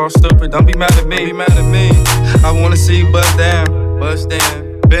it's her fault, stupid. Don't be mad at me. I wanna see you bust down.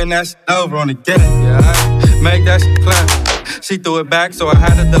 Bend that shit over on the gang. Yeah, make that shit clap. She threw it back, so I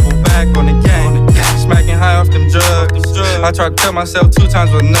had to double back on the gang. Smacking high off them drugs. I tried to tell myself 2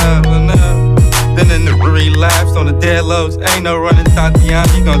 times was enough. Then in the relapsed on the dead lows. Ain't no running, Tatiana.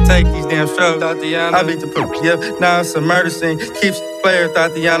 You gon' take these damn strokes, Tatiana. I beat the poop, yep. Now it's a murder scene. Keeps player,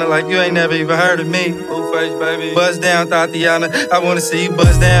 Tatiana, like you ain't never even heard of me. Blue face, baby. Buzz down, Tatiana. I wanna see you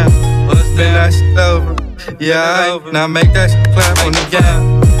buzz down. Bend that shit over. Yeah, now make that shit clap on the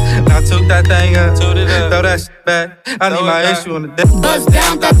gang. Now toot that thing up, throw that shit back. I need my issue on the deck. Buzz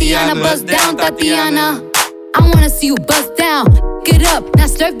down, Tatiana. Buzz down, Tatiana. I wanna see you buzz down. Get up, now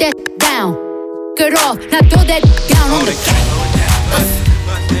slurp that down. Get off, now throw that down on the gang.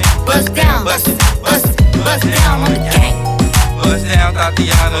 Buzz down, buzz down on the gang. Buzz down,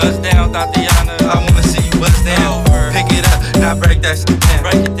 Tatiana. Buzz down, Tatiana. I wanna see you buzz down. Pick it up, now break that shit down.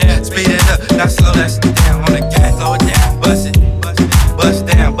 Break it down, speed it up, now slow that shit down on the gang. Slow it down, bust it, bust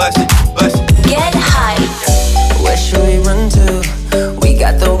down, bust it, bust it. Get hyped. Where should we run to? We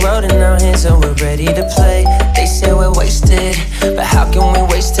got the road in our hands and we're ready to play. They say we're wasted, but how can we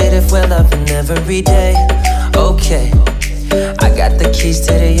waste it if we're loving every day? Okay, I got the keys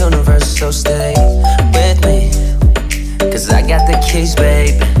to the universe, so stay with me, 'cause I got the keys,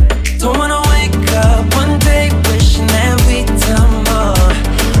 babe. Don't wanna wake up one day wishing that we'd done more.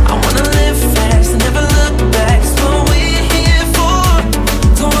 I wanna live fast and never look back. It's what we're here for.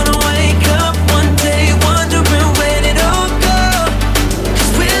 Don't wanna wake up one day wondering where did it all go.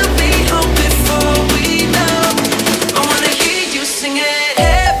 'Cause we'll be home before we know. I wanna hear you sing it.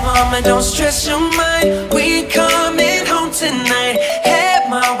 Hey mama, don't stress your mind. We coming home tonight. Hey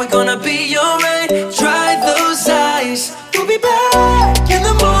mom, we're gonna be alright. Dry those eyes. We'll be back in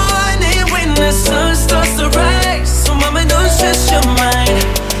the morning when the sun starts to rise. So mama, don't stress your mind.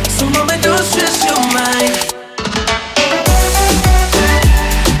 So mama, don't stress your mind.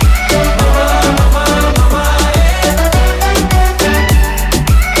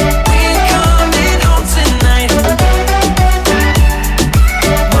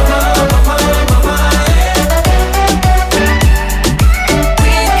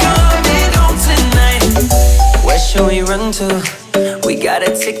 to. We got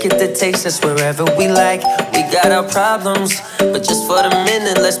a ticket that takes us wherever we like. We got our problems, but just for the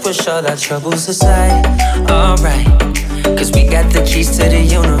minute, let's push all our troubles aside. Alright, cause we got the keys to the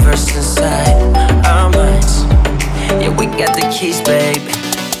universe inside our minds. Yeah, we got the keys, baby.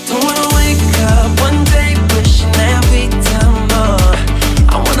 Don't wanna wake up one day wishing that we'd done more.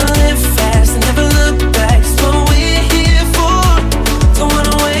 I wanna live fast and never look back. It's what we're here for. Don't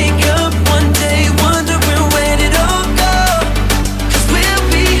wanna wake up one day wondering where did it all go. Cause we'll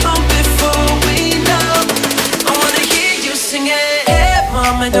be home before we know. I wanna hear you sing it. Hey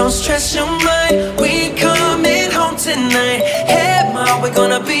mama, don't stress your mind. We coming home tonight. Hey mama, we're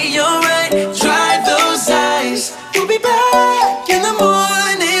gonna be alright. Dry those eyes. We'll be back in the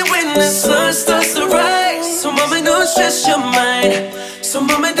morning when the sun starts to rise. So mama, don't stress your mind. So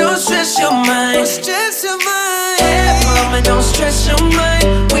mama, don't stress your mind. Don't stress your mind. Hey mama, don't stress your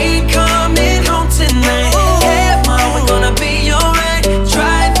mind. We coming home tonight. Hey mama, we're gonna be alright.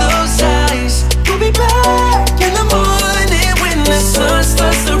 Dry those eyes. We'll be back in the morning when the sun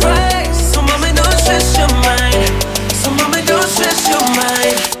starts to rise. So mama, don't stress your mind. So mama, don't stress your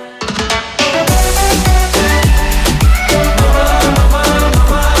mind.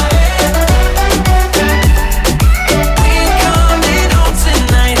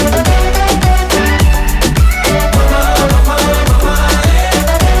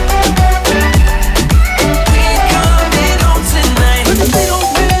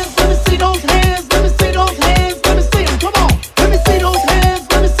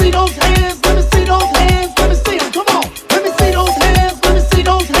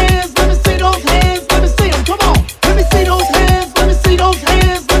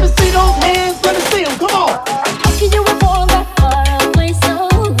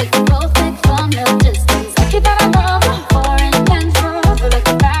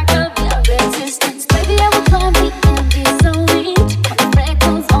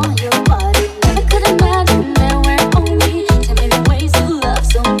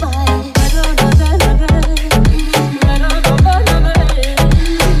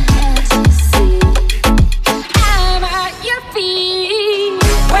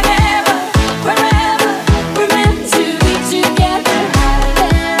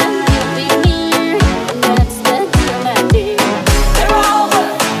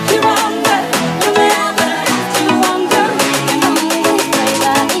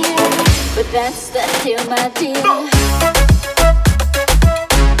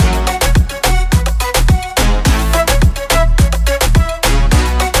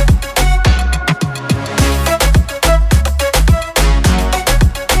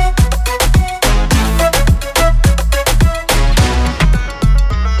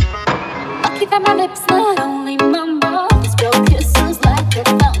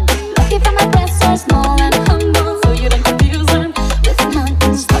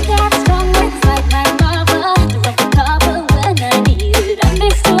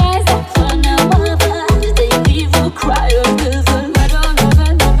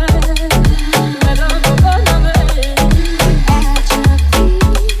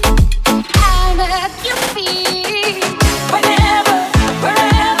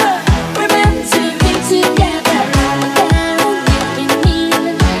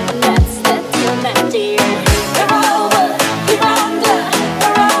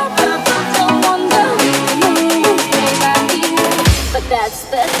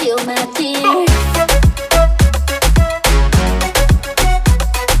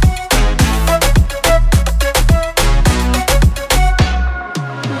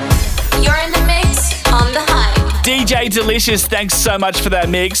 Delicious, thanks so much for that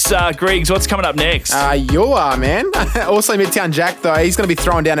mix. Griggs, what's coming up next? You are, man. Also, MIDTOWN Jack, though, he's going to be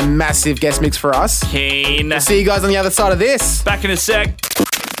throwing down a massive guest mix for us. Keen. We'll see you guys on the other side of this. Back in a sec.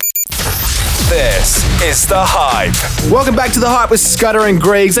 This is The Hype. Welcome back to The Hype with Scudder and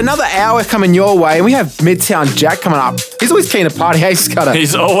Griggs. Another hour coming your way, and we have MIDTOWN Jack coming up. He's always keen to party, hey, Scudder?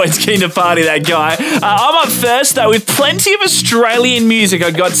 He's always keen to party, that guy. I'm up first, though, with plenty of Australian music.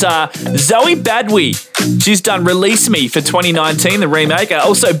 I got Zoe Badwi. She's done Release Me for 2019, the remake.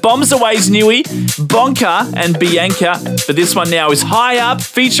 Also, Bombs Away's newie, Bonka and Bianca. But this one now is High Up,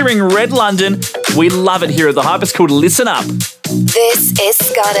 featuring Red London. We love it here at The Hype. It's called Listen Up. This is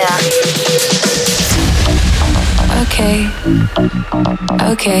Scudder. Okay.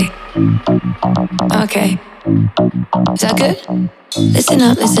 Is that good? Listen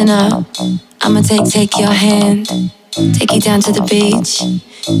up. I'ma take your hand, take you down to the beach.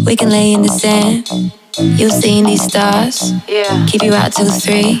 We can lay in the sand, You've seen these stars. Yeah. Keep you out till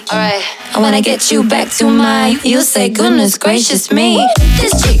 3. Alright. And when I get you back to mine, you'll say, goodness gracious me.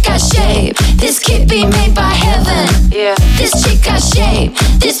 This chick got shape. This kid be made by heaven. Yeah. This chick got shape.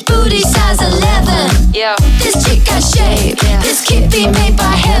 This booty size 11. Yeah. This chick got shape. This kid be made by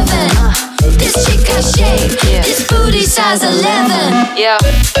heaven. This chick got shape. This booty size 11. Yeah.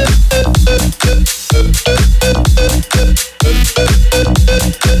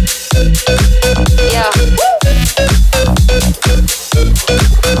 Yeah.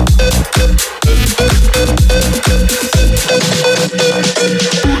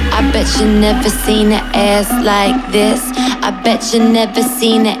 I bet you never seen an ass like this. I bet you never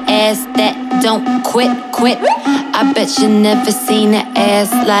seen an ass that don't quit. I bet you never seen an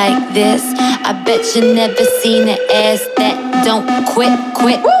ass like this. I bet you never seen an ass that don't quit.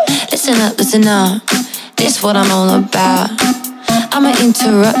 Listen up, this what I'm all about. I'ma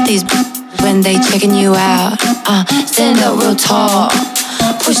interrupt these when they checking you out. Stand up real tall,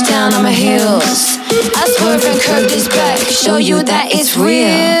 push down on my heels. I swerve and curve this back, show you that it's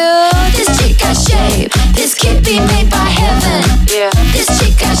real. This chick got shape. This kid be made by heaven. Yeah. This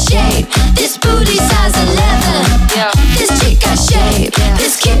chick got shape. This booty size 11. Yeah. This chick got shape.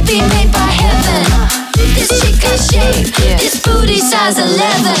 This kid be made by heaven. This chick got shape. This booty size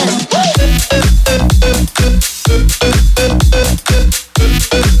 11.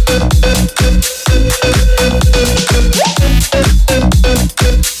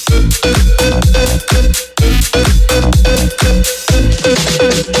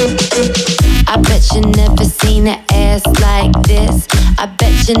 I bet you never seen an ass like this. I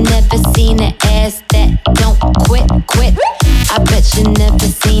bet you never seen an ass that don't quit. I bet you never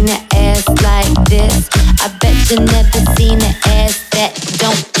seen an ass like this. I bet you never seen an ass that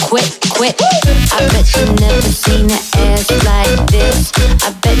don't quit. I bet you never seen an ass like this. I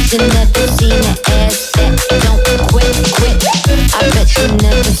bet you never seen an ass that don't quit. I bet you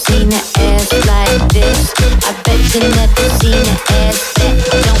never seen an ass like this. I bet you never seen an ass that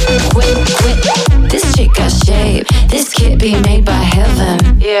don't quit. This chick got shape. This kid be made by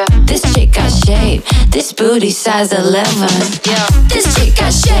heaven. Yeah. This chick got shape. This booty size 11. Yeah. This chick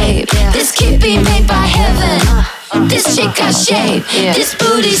got shape. This kid be made by heaven. This chick got shape. This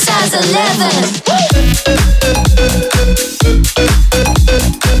booty size 11.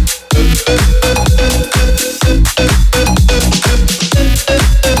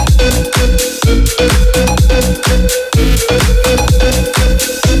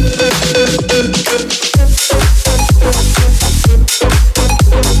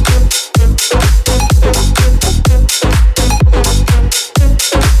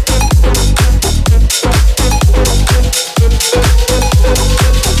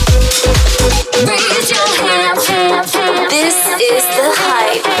 Raise your hands. This is the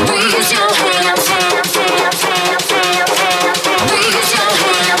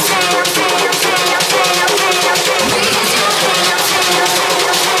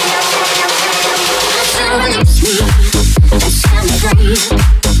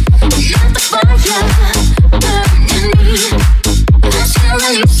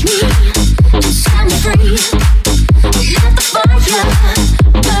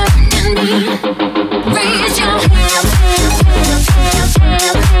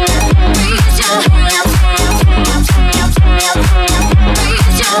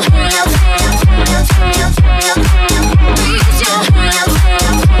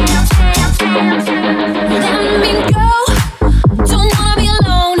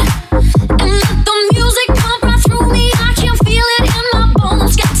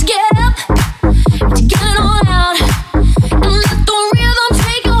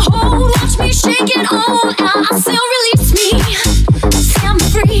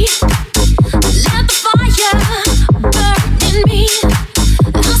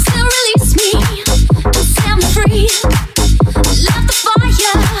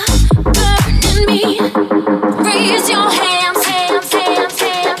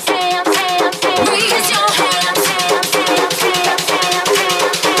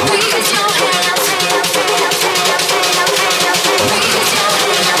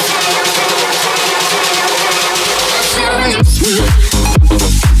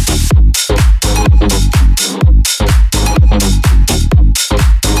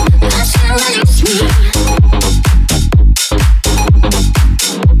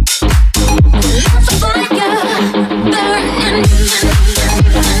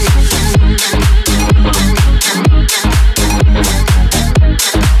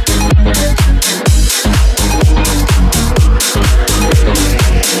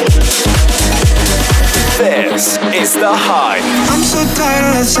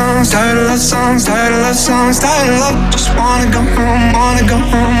love songs, tired of love songs, tired of love songs, tired of love. Just wanna go home, wanna go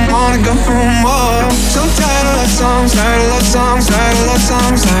home, wanna go home. Whoa. So tired of love songs, tired of love songs, tired of love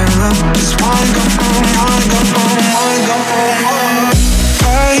songs, tired of love. Just wanna go home, wanna go home, wanna go home. Whoa.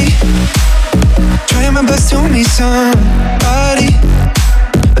 Party, trying my best to meet somebody,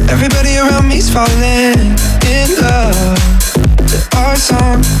 but everybody around me's falling in love with our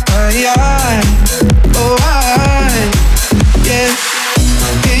song. Oh, yeah.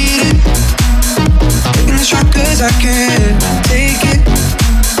 Hate it, taking the shot 'cause I can't take it.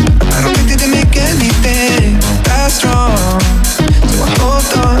 I don't think that they make anything that strong, so I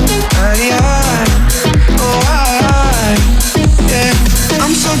hold on. Yeah.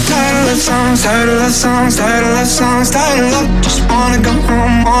 I'm so tired of love songs, tired of love songs, tired of love songs, tired of love. Just wanna go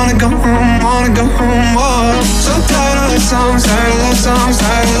home, wanna go home, wanna go home. Whoa. So tired of love songs, tired of love songs,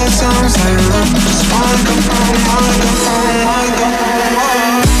 tired of love songs, tired of love. Just wanna go home, wanna go home, wanna go home. Whoa.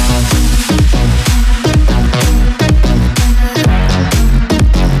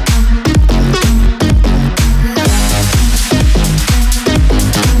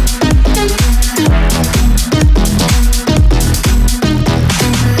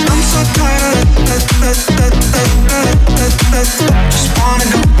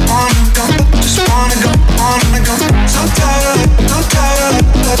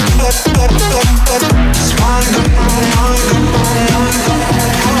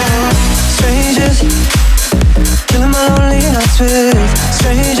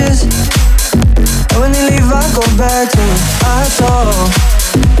 Strangers, and when they leave I go back to I thought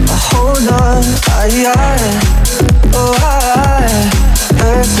I hold on,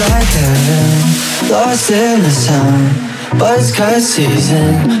 hurts like heaven, lost in the sound, but it's cut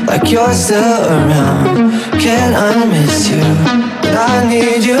season, like you're still around. Can't unmiss you, but I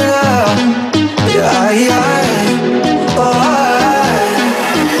need you now.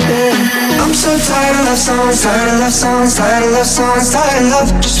 I'm so tired of love songs, tired of love songs, tired of love songs, tired of love.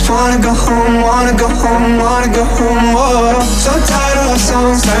 Just wanna go home, wanna go home, wanna go home. Whoa. So tired of love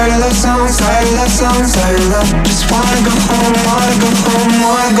songs, tired of love songs, tired of love songs, tired of love. Just wanna go home, wanna go home,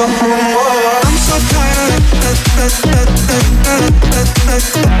 wanna go home. Whoa. I'm so tired of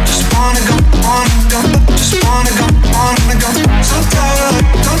just wanna go, just wanna go, so tired of,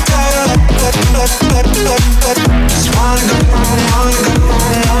 just wanna go home, wanna go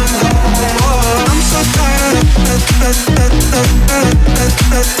home, wanna go home. I'm so tired of, just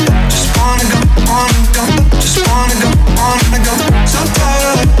wanna go, just wanna go, so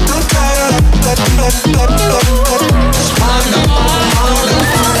tired of, just wanna go,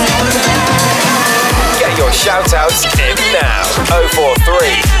 Get your shout-outs in now.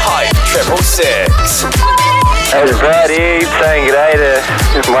 043 Hype 666. It's Brad here saying g'day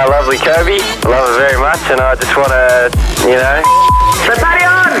to my lovely Kobe. I love her very much and I just want to, so party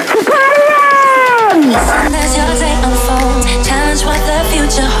on! Party on! As your day unfolds, challenge what the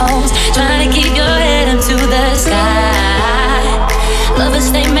future holds. Trying to keep your head up to the sky.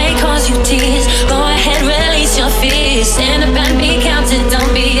 Lovers, they may cause you tears. Go ahead, release your fears. Stand up and be counted,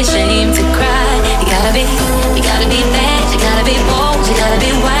 don't be ashamed to cry. You gotta be bad, you gotta be bold, you gotta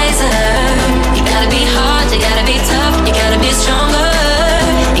be wiser. You gotta be hard, you gotta be tough, you gotta be stronger.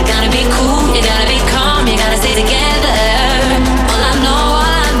 You gotta be cool, you gotta be calm, you gotta stay together. All I know,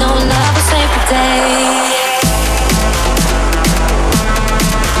 love will save the day.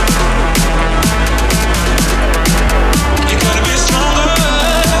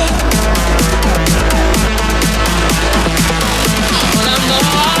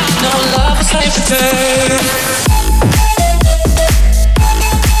 Save the day.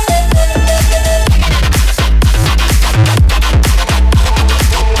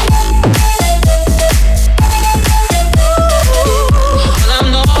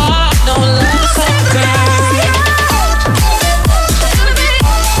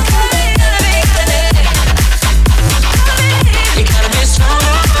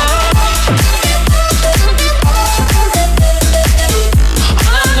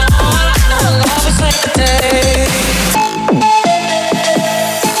 Day.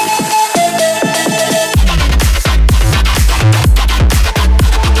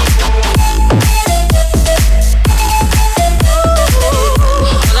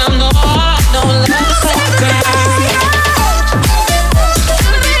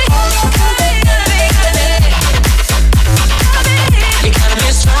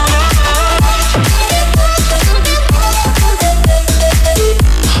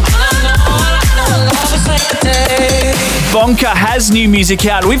 Wonka has new music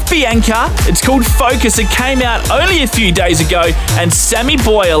out with Bianca. It's called Focus. It came out only a few days ago, and Sammy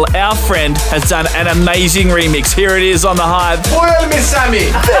Boyle, our friend, has done an amazing remix. Here it is on The Hype. Boyle me, Sammy.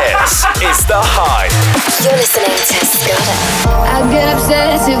 This is The Hype. You're listening to Scott. I get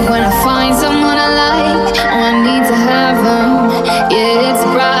obsessive when I find someone I like. Oh, I need to have them. Yeah, it's a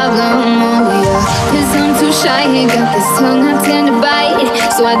problem. Oh, yeah. 'Cause I'm too shy. Ain't got this tongue I tend to bite.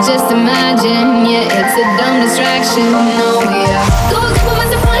 So I just imagine. Yeah, it's a dumb distraction. Oh, yeah. Go a couple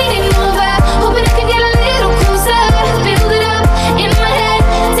months of fighting over. Hoping I can get a little closer. Build it up in my head.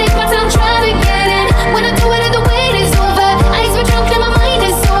 Take my time trying to get in. When I do it, the wait is over. Eyes were drunk and my mind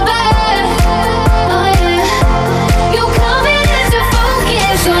is sober. Oh, yeah. You come into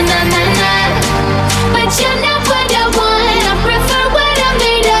focus. Oh, nah, nah, nah. But you're not what I want. I prefer what I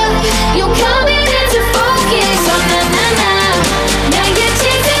made up. You come into focus. Oh, nah, nah, nah. Now you're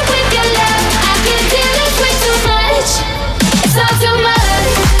chasing with your love. I can deal it way too much. It's all too much.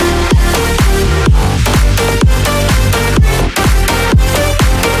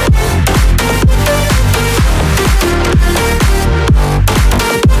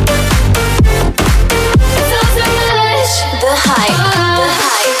 It's all too much. The Hype. The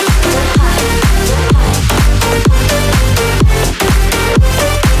Hype.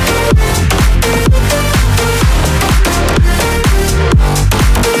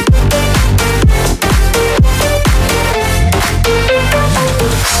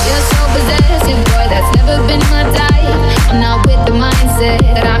 You're so possessive, boy, that's never been my type. I'm not with the mindset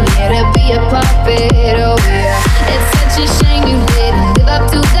that I'm here to be a puppet, oh yeah. It's such a shame you didn't live up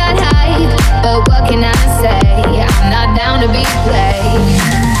to that hype. But what can I say? I'm not down to be played.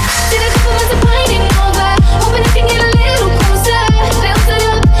 Did a couple months of pining over, hoping I can get a little closer. Built it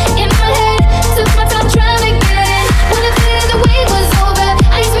up in my head, took my time trying to get in. When I did it, the wait was over.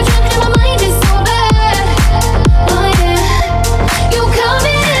 Eyes were drunk and my mind is sober. Oh yeah. You come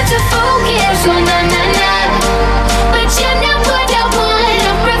into focus, oh nah nah nah. But you're not what I want.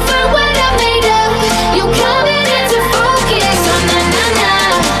 I prefer what I made up. You come into focus, oh nah nah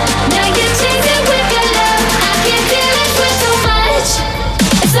nah. Now you're chasing with your love. I can't deal it with too much.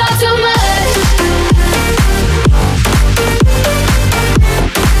 It's all too much.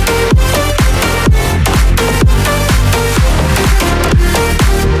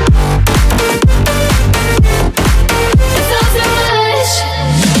 It's all too much.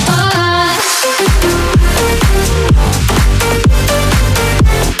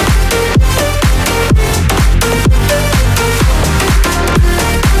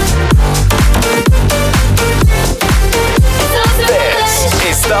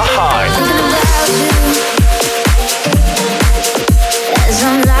 This is The Hype. As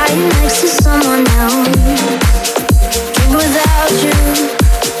I'm lying next to someone else, drink without you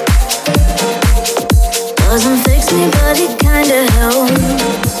doesn't fix me, but it kinda helps.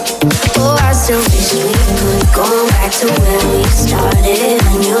 Oh, I still wish we could go back to where we started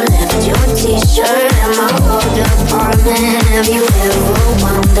when you left your t-shirt in my old apartment. Have you ever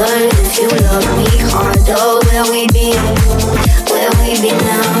wondered if you love me harder? Where we be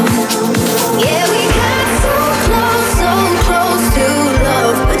now? Yeah, we got so close to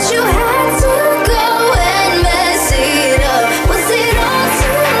love, but you had to go and mess it up. Was it all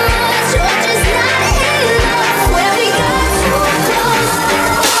too much or just not enough? Where we got so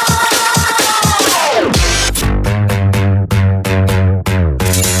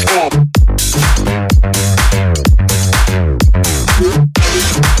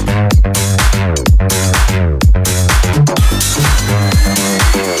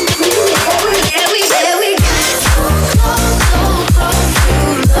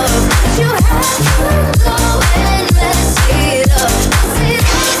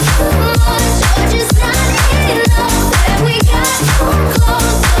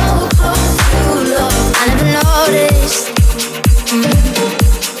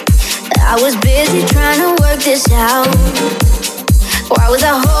this out? Why was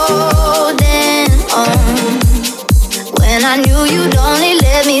I holding on when I knew you'd only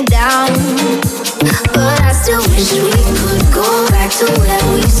let me down? But I still wish we could go back to where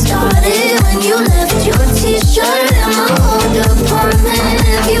we started when you left your t-shirt in my old apartment.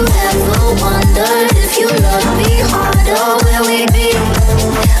 Have you ever wondered if you love me harder? Where we be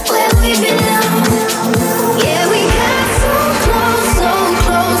now? Yeah, we got so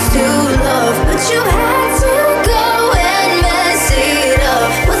close to love, but you had to go and mess it up.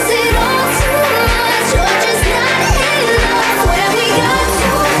 Was it all too much or just not enough? Where we got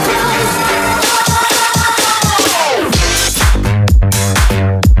so close.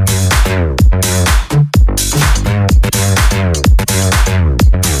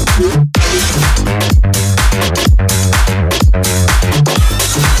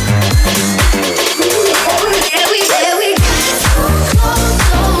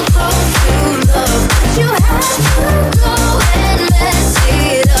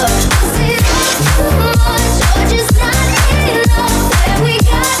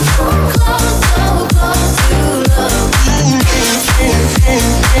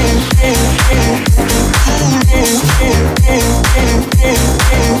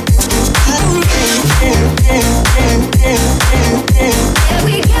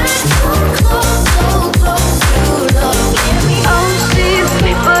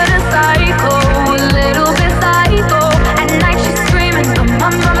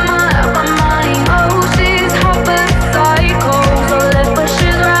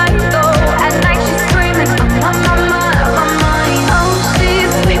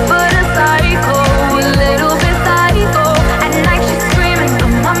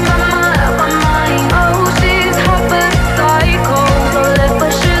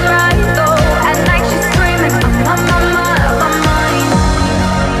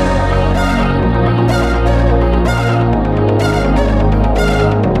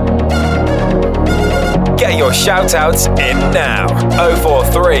 your shout-outs in now.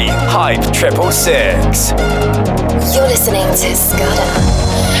 043 Hype 666. You're listening to Scudder.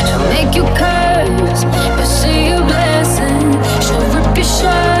 She'll make you curse, but see your blessing. She'll rip your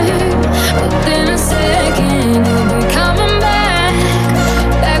shirt, within a second you'll be coming back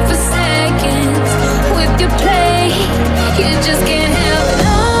for seconds. With your play, you just can't help it.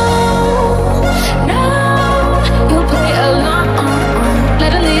 No, you'll play along.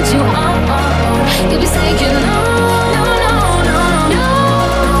 Let her lead you on. You'll be saying no,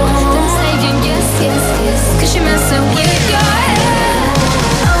 then saying yes, 'cause you're messing with your head.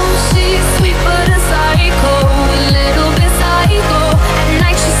 Oh, she's sweet but a psycho, a little bit psycho. At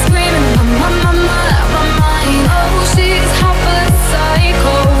night she's screaming, my mind. Oh, she's hot but a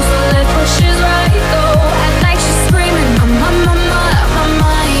psycho, so let what she's right though. At night she's screaming, my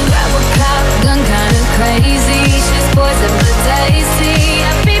mind. Grab a cop gun, kinda crazy. She's poison but tasty.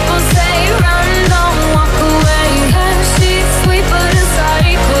 And people say run, don't walk away. Yeah, she's sweet but a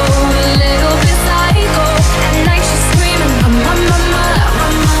psycho, a little bit psycho. At night she's screaming, my mind.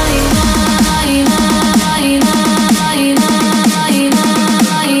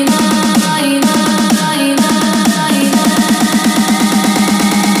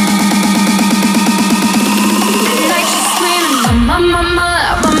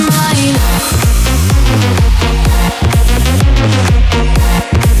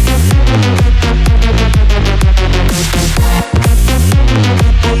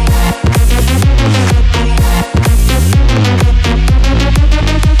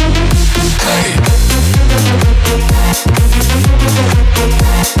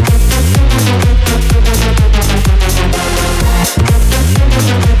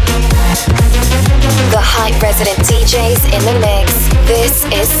 Resident DJs in the mix. This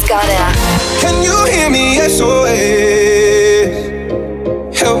is Scudder. Can you hear me? SOS.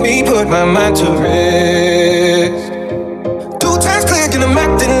 Help me put my mind to rest. 2 times click and I'm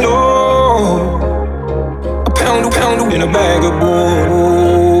acting low. A pound in a bag of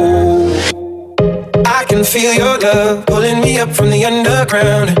gold. I can feel your love pulling me up from the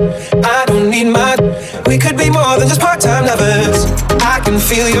underground. I don't need we could be more than just part-time lovers. I can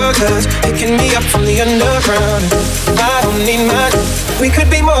feel your touch picking me up from the underground. I don't need we could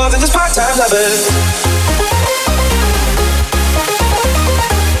be more than just part-time lovers.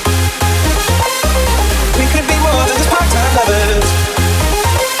 We could be more than just part-time lovers.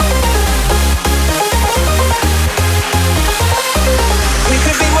 We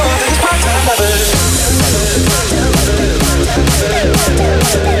could be more than just part-time lovers.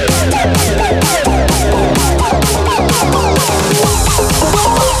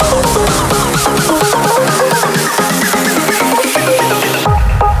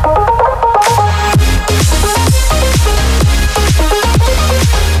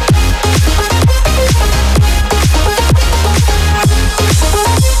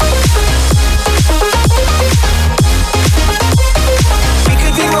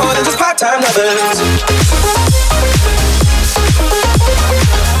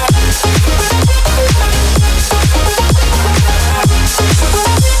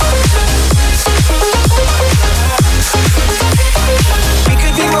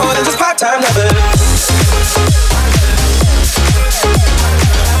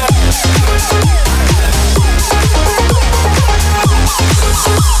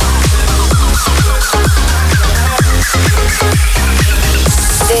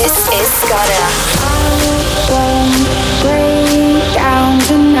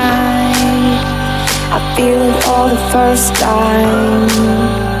 First time,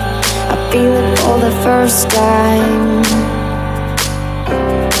 I feel it for the first time.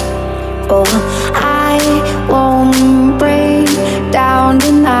 Oh, I won't break down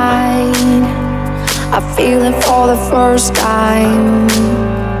tonight. I feel it for the first time.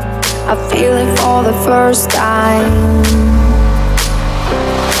 I feel it for the first time.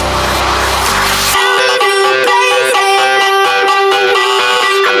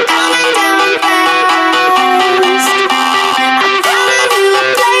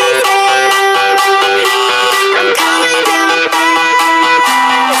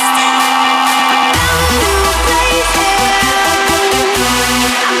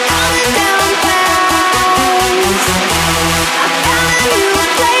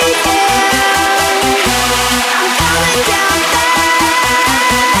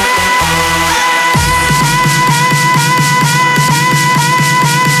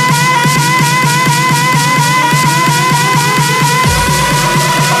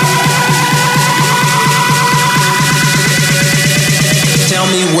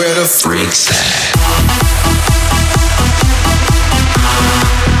 Freaks at.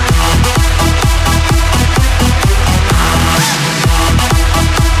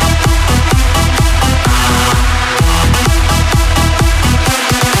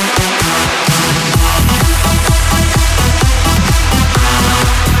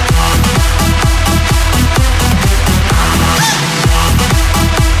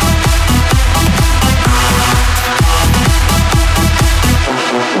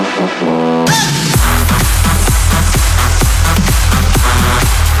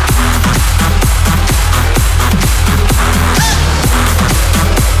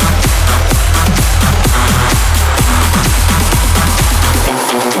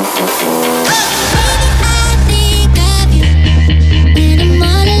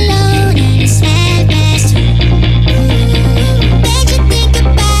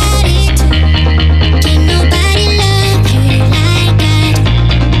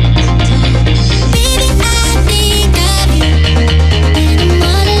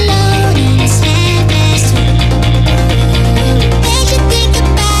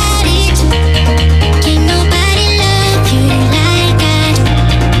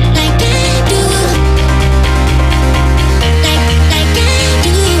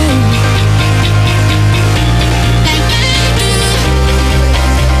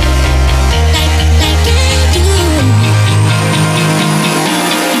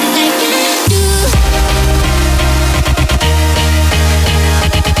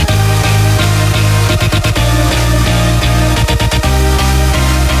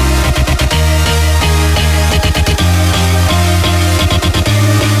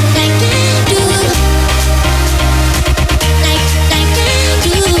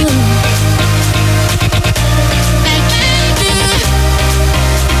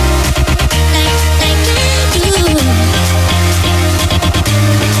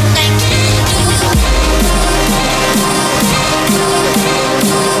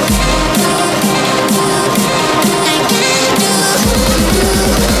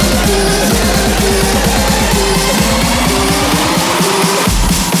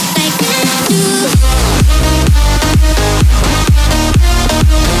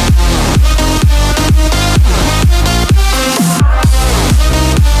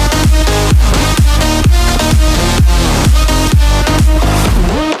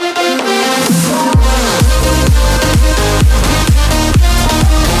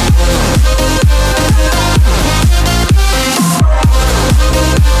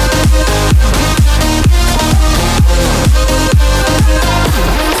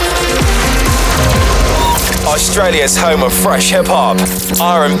 Australia's home of fresh hip-hop,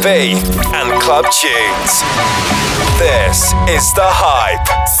 R&B and club tunes. This is The Hype.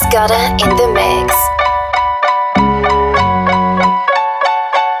 Scudder in the mix.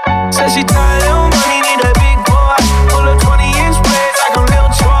 Said she tired of money, need a big boy. Pull up 20-inch blades like I'm Lil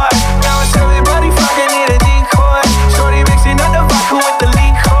Troy. Now it's everybody fucking need a decoy. Shorty mixing up the vodka with the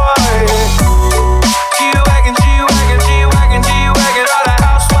liquor. G-Wagon, G-Wagon, G-Wagon, G-Wagon. All the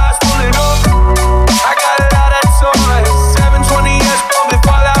housewives pulling up. I got a lot of toys. 720S bumping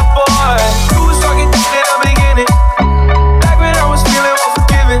Fall Out Boy. Who was talking in the beginning? Back when I was feeling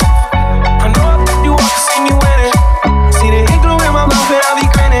unforgiving. I know I thought you want to see me winning. See the hit glue in my mouth and I be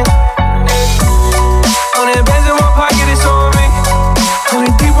grinning. Hundred bands in my pocket, it's on me.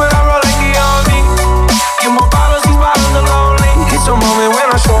 Hundred deep when I roll like he on me. Get more bottles, these bottles are lonely. It's a moment when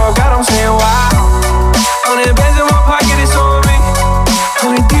I show up, God, I'm saying wow. Hundred bands in my pocket, it's on me.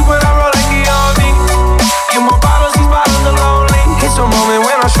 Hundred deep when I roll like he on me. Get more bottles, these bottles are lonely. It's a moment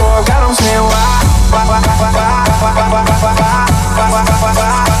when I show up, God, I'm saying wow.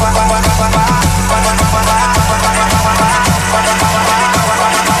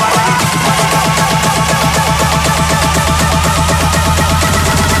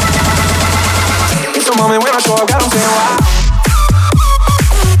 It's a moment when I show up, God, I'm saying wow.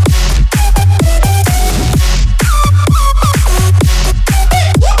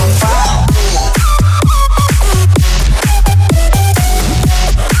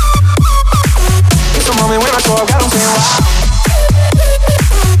 It's a moment when I show up, God, I'm saying wow.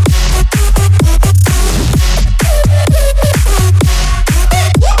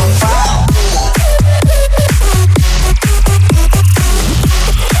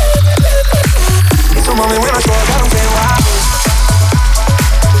 It's a moment when I show up, God, I'm saying wow.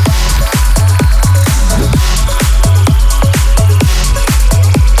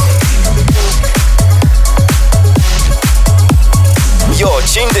 You're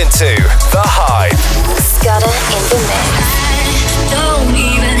tuned into The Hype. Scudder in the mix. Don't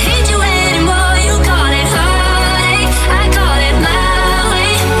even hate you anymore. You call it heartache, I call it my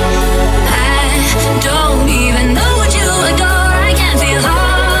way. I don't even know what you adore. I can't feel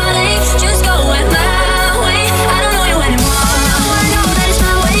heartache. Just go it my way. I don't know you anymore. I know that it's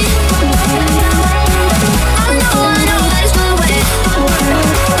my way. I know that it's my way.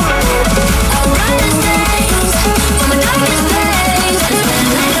 I'll run the days from my darkest days. And spend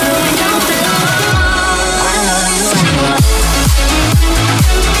later when you don't belong. I don't know you anymore.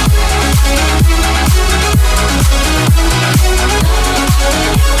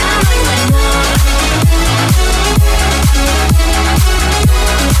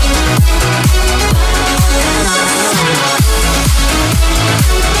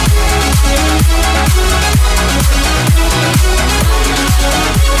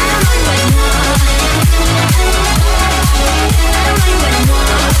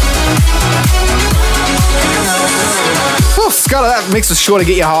 Oh, Scudder, that mix was sure to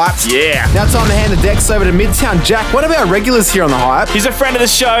get you hyped. Yeah. Now time to hand the decks over to MIDTOWN Jack, one of our regulars here on The Hype. He's a friend of the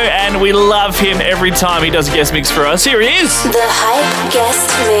show, and we love him every time he does a guest mix for us. Here he is. The Hype Guest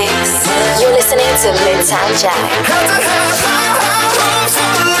Mix. You're listening to MIDTOWN Jack.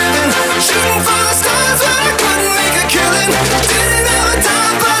 Shooting for the stars when I couldn't make a killing. Didn't have a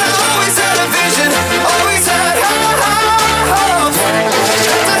time, but I always had a vision. Always had hope.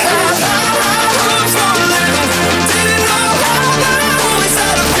 Had to have hopes for a living. Didn't know how, but I always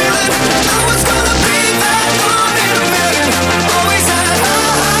had a feeling. I was gonna be that one in a million. Always had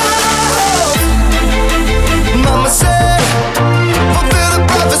hope. Mama said, fulfill the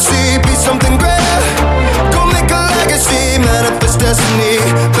prophecy, be something great. Go make a legacy, manifest destiny.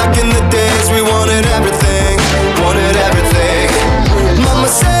 Back in the days we wanted everything, wanted everything.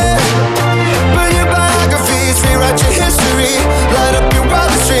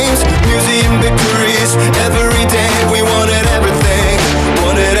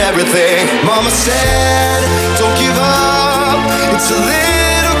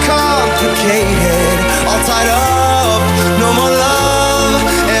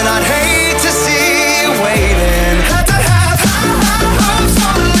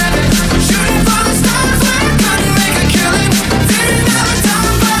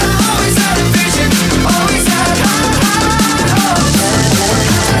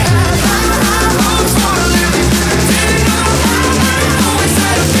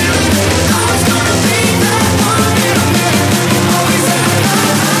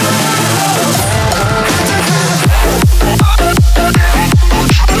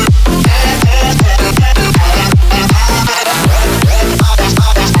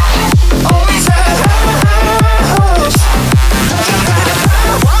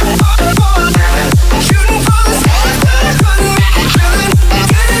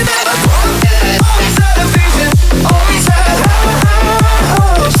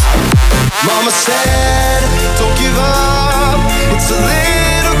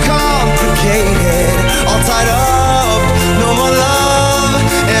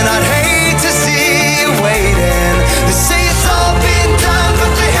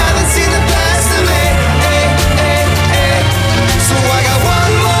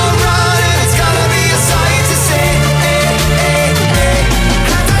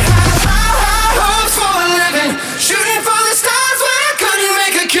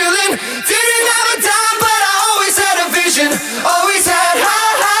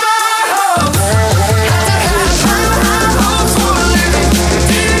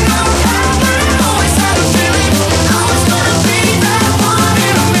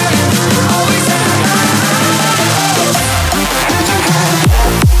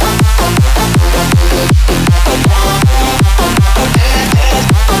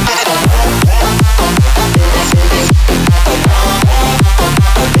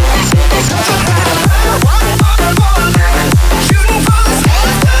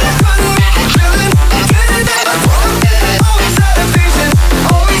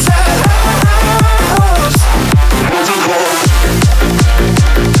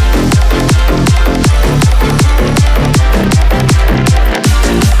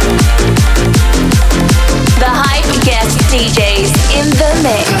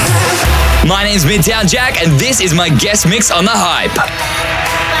 My name's MIDTOWN Jack, and this is my guest mix on The Hype.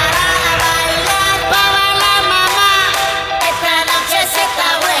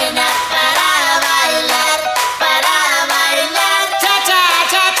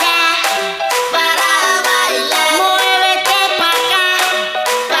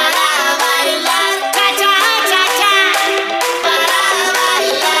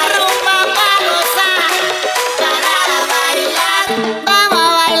 Vamos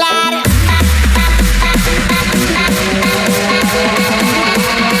a bailar.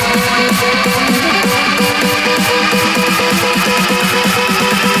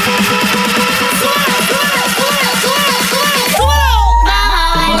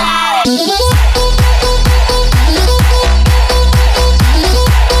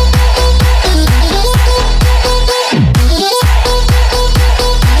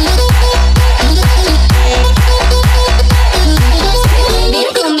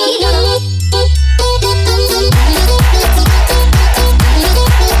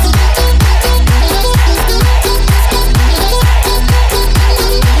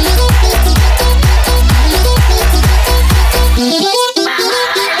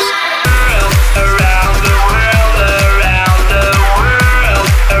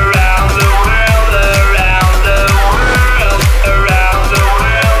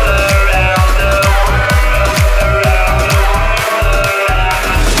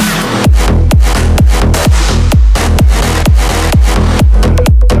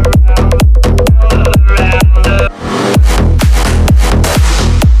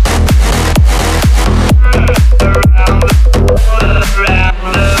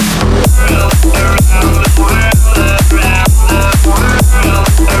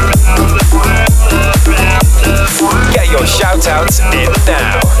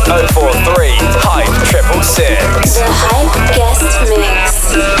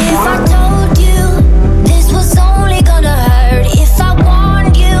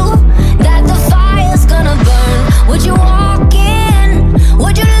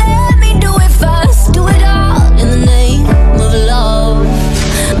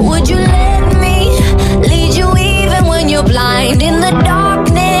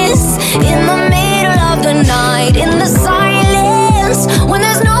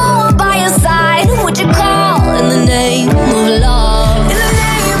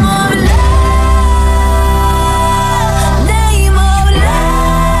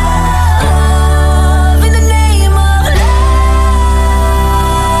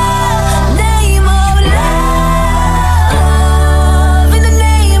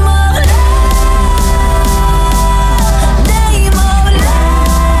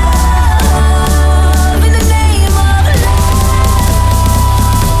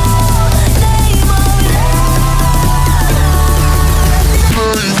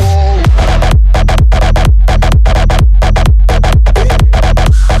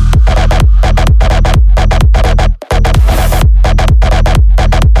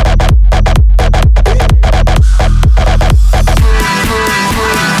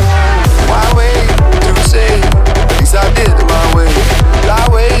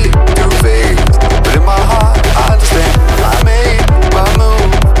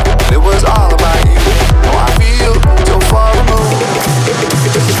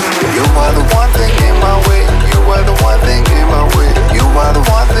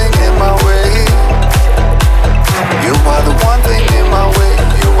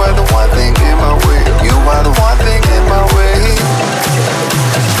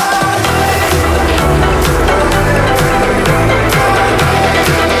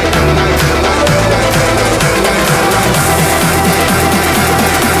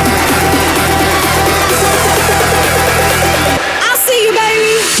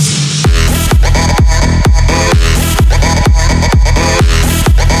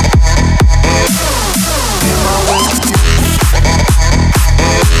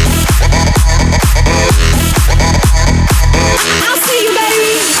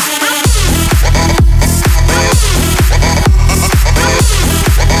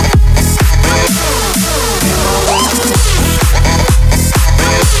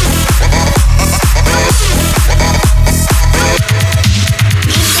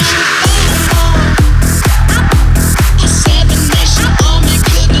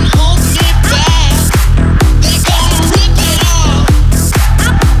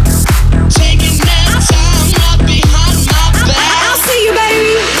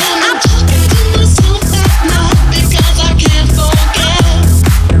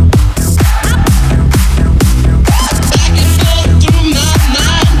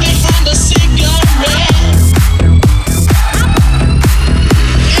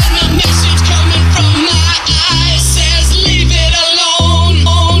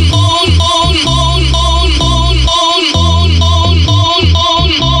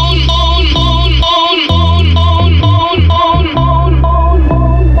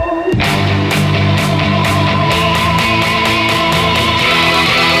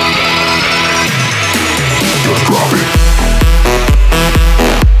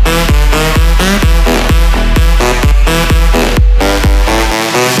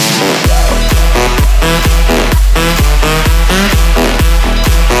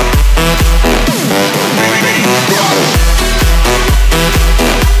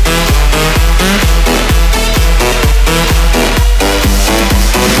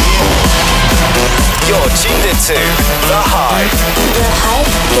 to The Hype. The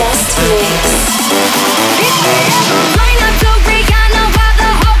Hype Guest Mix. Line up to Rihanna while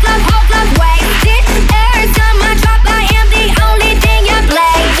the whole club wasted. Every time I drop, I am the only thing you're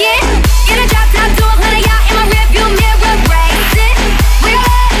playing. Get a drop top to a hundred yacht in my rearview mirror, race it. Wiggle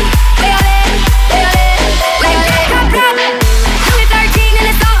it, like that. Pop. Only 13 and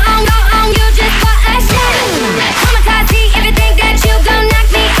it's all on, you just for a shot. Traumatized T if you think that you gon'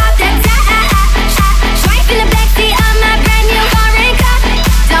 knock me off the top. Swipe in the backseat of my brand new foreign car.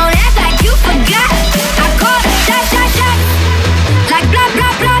 Don't act like you forgot. I called a shot. Like blah,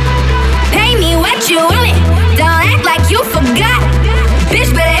 blah, blah. Pay me what you want it. Don't act like you forgot.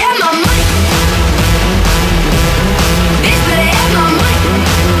 Bitch better have my money. Bitch better have my money.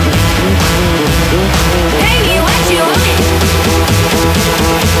 Pay me what you want it.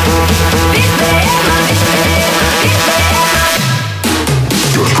 Bitch better have my, bitch better have my, bitch better have my.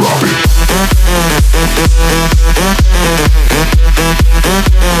 Just drop it.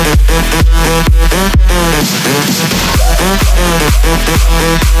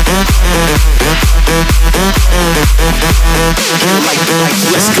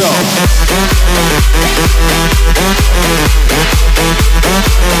 Let's go.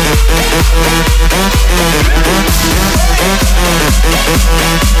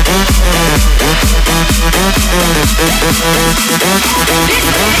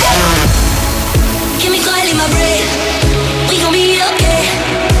 Chemical in my brain. We gon' be okay.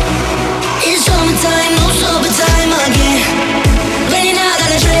 It's summertime, no sober time again. Running out on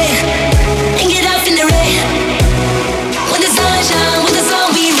the train and get off in the rain. When the sun shine, with the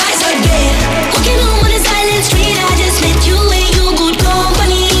sun we rise again. Walking home on a silent street, I just met you and you good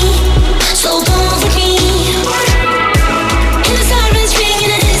company. So comfort me. And the sirens ring in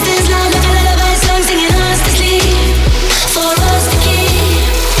the distance, loud like a lullaby song, singing us to sleep, for us to keep.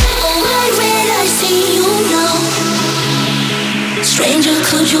 Oh my, when I see you now, stranger,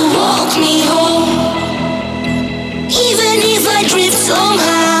 could you walk me home? Even if I drift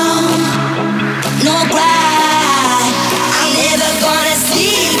somehow, no cry, I'm never gonna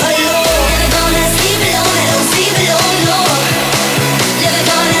sleep alone. Never gonna sleep alone, I don't sleep alone, no. Never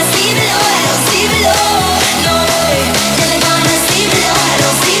gonna sleep alone, I don't sleep alone, no. Never gonna sleep alone, I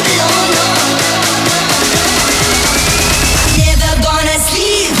don't sleep alone, no. Never gonna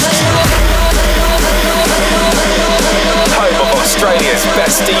sleep alone. Home of Australia's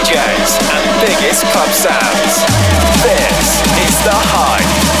best DJs and biggest club sounds. This is The Hype.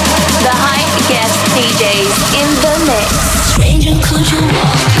 The Hype Guest DJs in the mix. Stranger, could you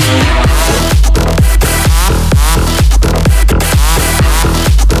walk me?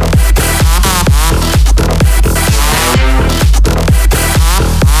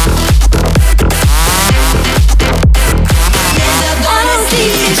 Never gonna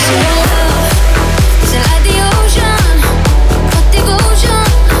sleep in your love. Is it like the ocean? What devotion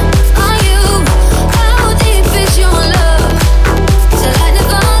are you? How deep is your love? Is it like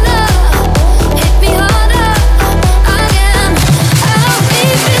Nirvana? Hit me harder again. How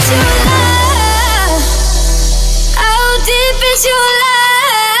deep is your love? How deep is your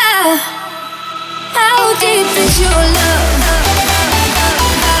love? How deep is your love? How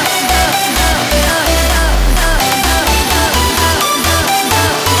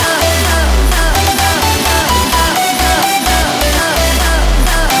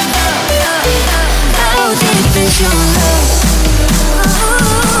deep is your love? How deep is your love?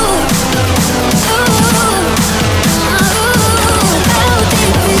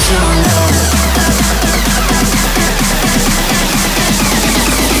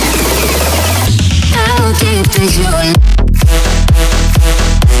 How deep is your love? How deep is your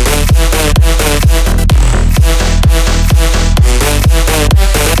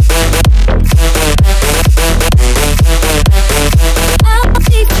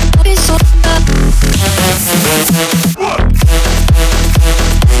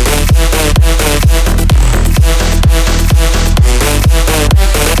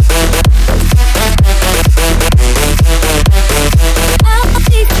How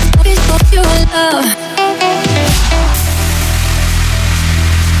deep is your love?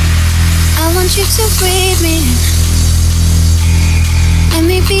 I want you to breathe me in. Let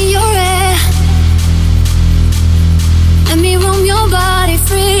me be your air. Let me roam your body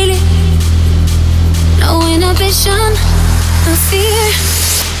freely. No inhibition, no fear.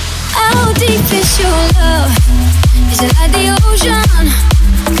 How deep is your love? Is it like the ocean?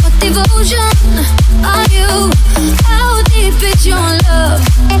 What devotion are you? How deep is your love?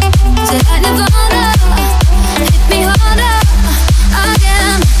 Is it like Nirvana? Hit me harder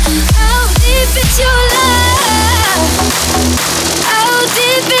again. How deep is your love? How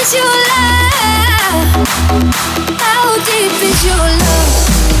deep is your love?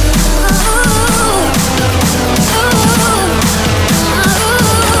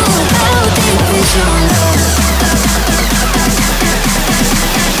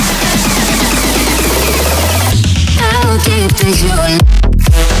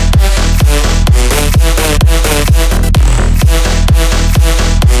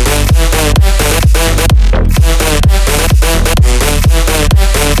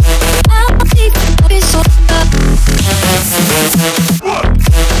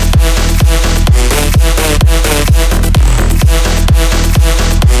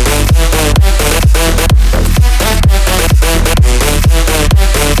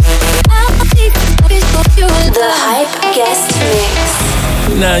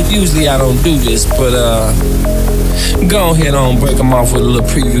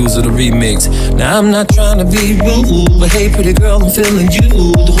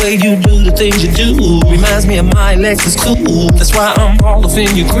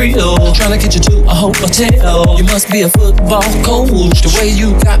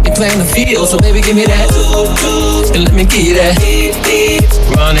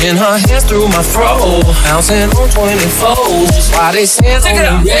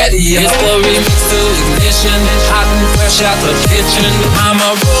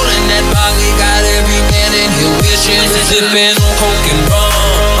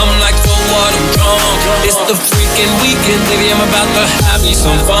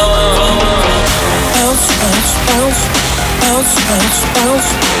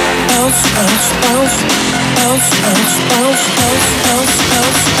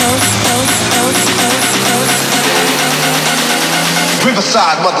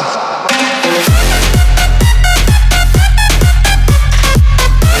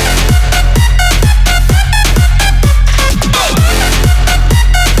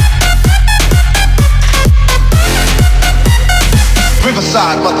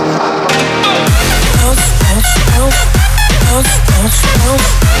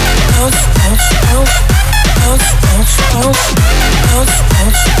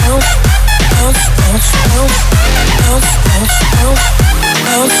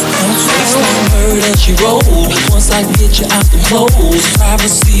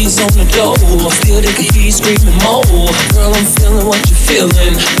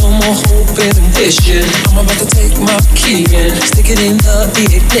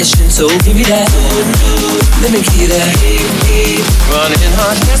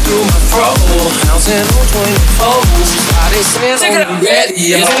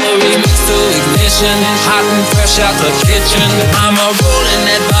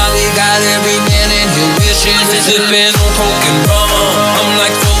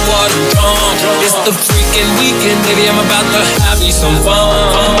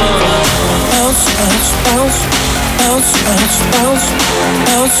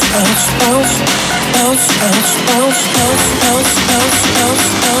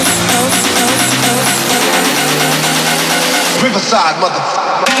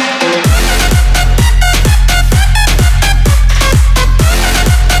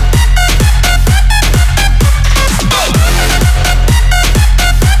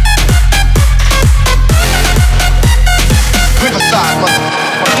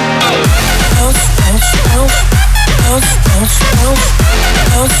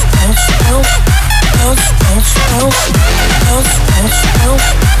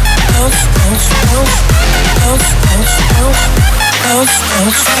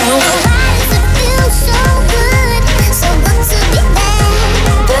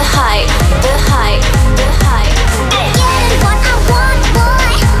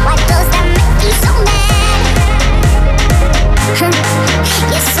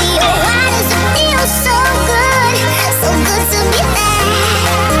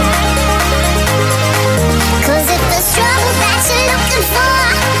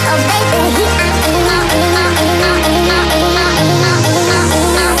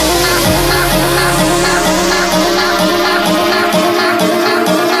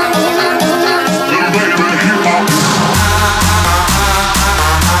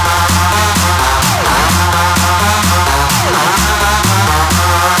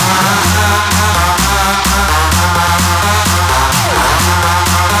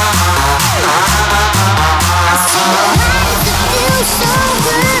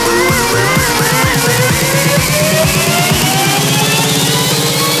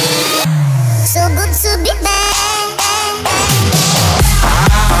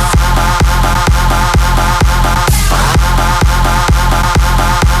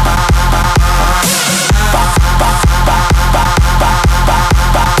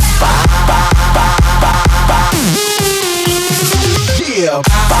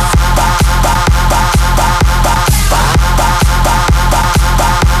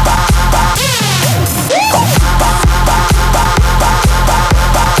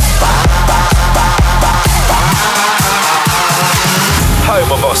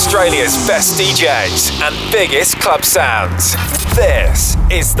 Home of Australia's best DJs and biggest club sounds. This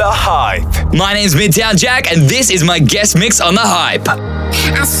is The Hype. My name's MIDTOWN Jack, and this is my guest mix on The Hype.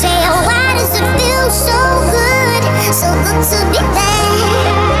 I say, oh, why does it feel so good to be there?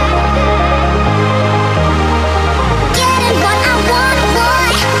 Getting what I want,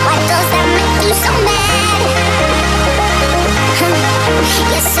 boy, why does that make you so mad?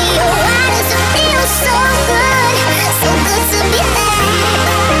 You see, oh, why does it feel so good to be there?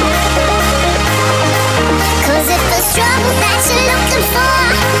 'Cause if the trouble that you're looking for,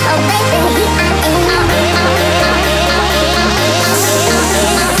 oh baby, I ain't.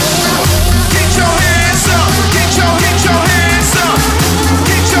 Get your hands up, get your hands up,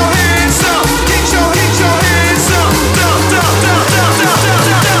 get your hands up, get your hands up,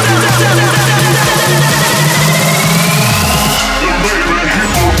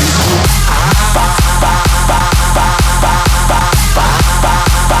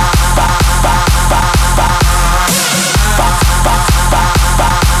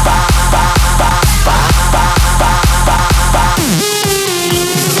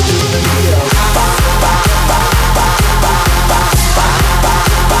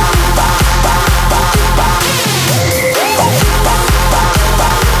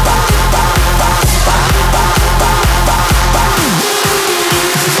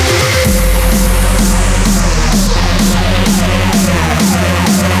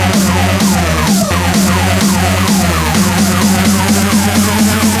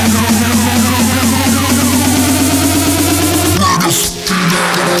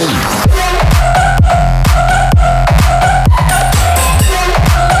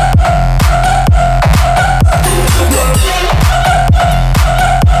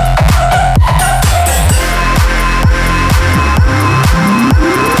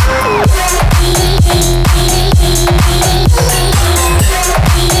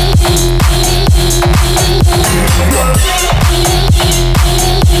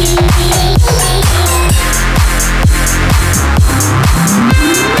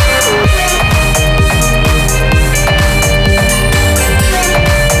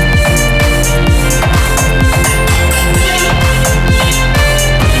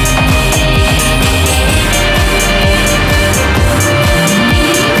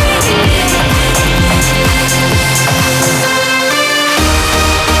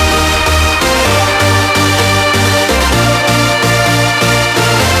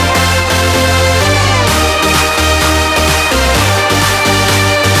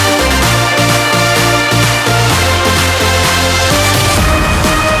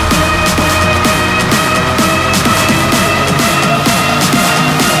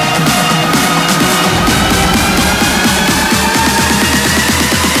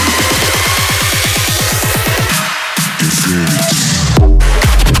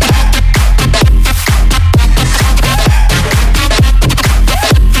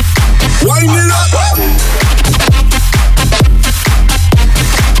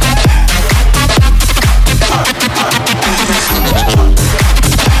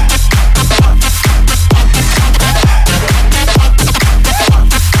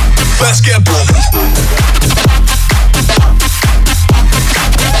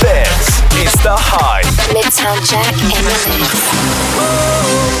 MIDTOWN Jack in the mix.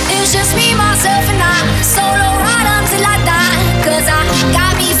 It's just me, myself, and I. Solo ride until I die. 'Cause I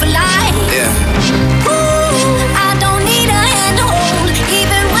got me for life. Yeah. Ooh, I don't need a hand to hold.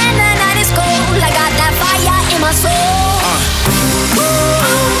 Even when the night is cold, I got that fire in my soul.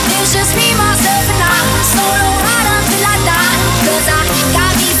 Ooh, it's just me, myself, and I. Solo ride until I die. 'Cause I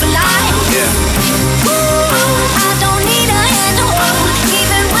got me for life. Yeah. Ooh, I don't need a hand to hold.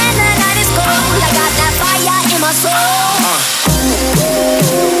 Even when the night is cold, I got that fire in my soul.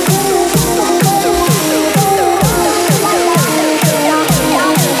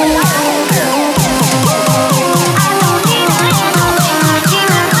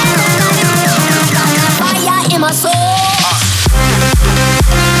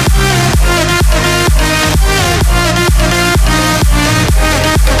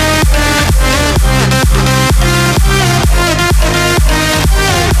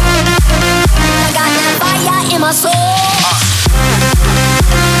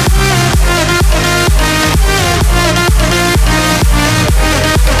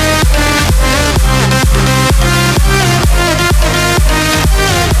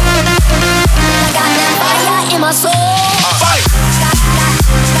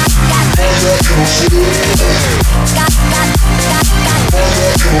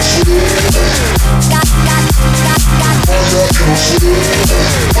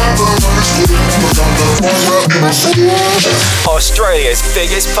 Australia's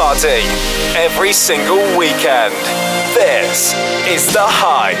biggest party every single weekend. This is The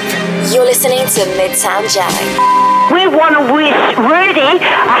Hype. You're listening to MIDTOWN Jack. We want to wish Rudy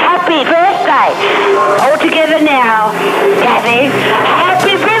a happy birthday. All together now, Kathy.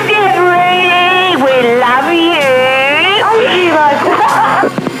 Happy birthday, Rudy. We love you. Oh, you guys.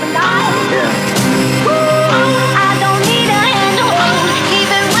 I don't need a hand to hold,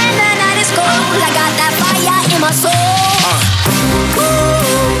 even when the night is cold. I got that fire in my soul.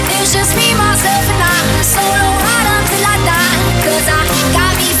 It's just me, myself, and I. Solo ride until I die, 'cause I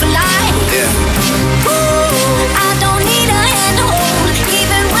got me for life. I don't need a hand to hold,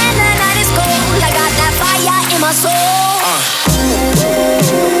 even when the night is cold. I got that fire in my soul.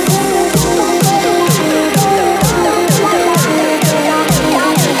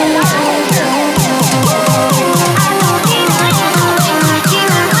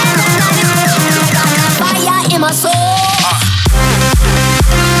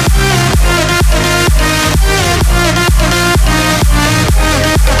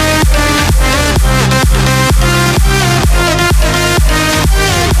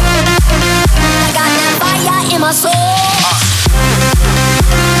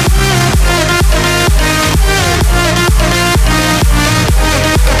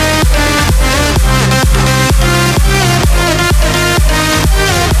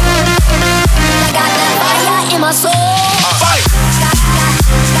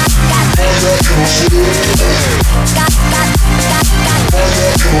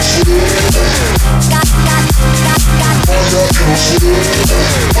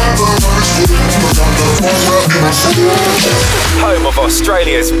 Home of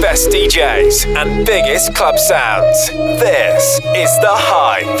Australia's best DJs and biggest club sounds. This is The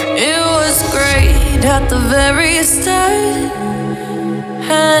Hype. It was great at the very start.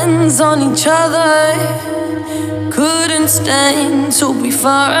 Hands on each other. Couldn't stand to be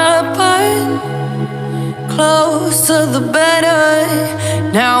far apart. Closer the better.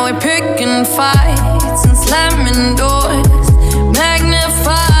 Now we're picking fights and slamming doors.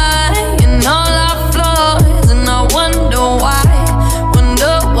 Magnifying all our flaws. And I wonder why,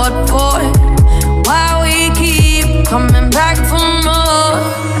 wonder what for. Why we keep coming back for more.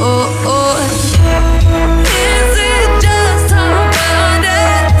 Is it just how bad it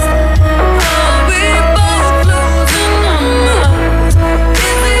is? Are we both losing our minds?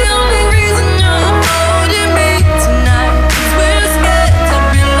 Is the only reason you're holding me tonight? 'Cause we're scared to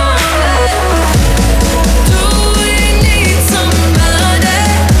be lonely. Do we need somebody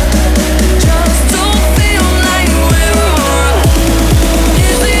just to feel like we're alright?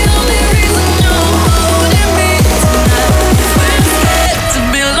 Is the only reason you're holding me tonight? 'Cause we're scared to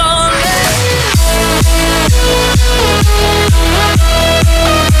be lonely.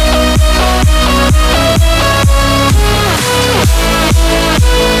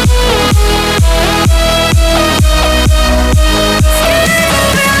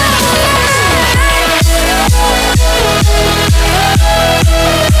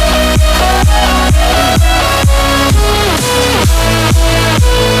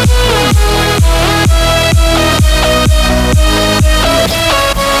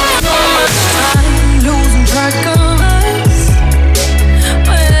 Losing track of us.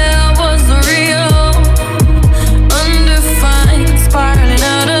 Where was the real? Undefined, spiraling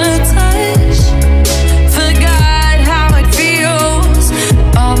out of touch. Forgot how it feels.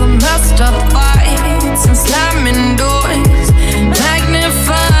 All the messed up fights and slamming doors.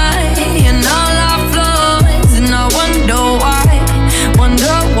 Magnifying all our flaws. And I wonder why,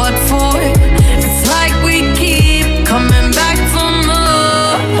 wonder what for. It's like we keep coming back for more.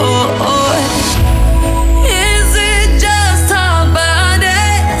 Is it just how bad it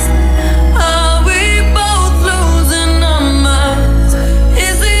is? Are we both losing our minds?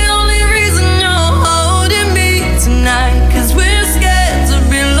 Is the only reason you're holding me tonight? 'Cause we're scared to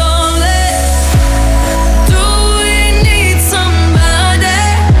be lonely. Do we need somebody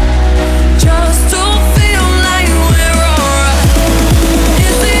just to feel like we're alright?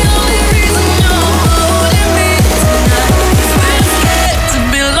 Is the only reason you're holding me tonight? 'Cause we're scared to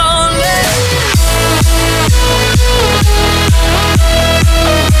be lonely.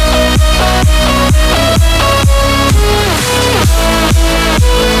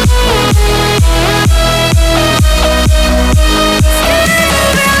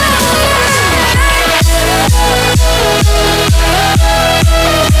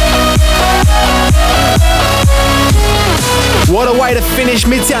 What a way to finish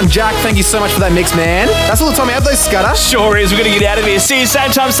MIDTOWN Jack. Thank you so much for that mix, man. That's all the time we have, though, Scudder. Sure is. We're going to get out of here. See you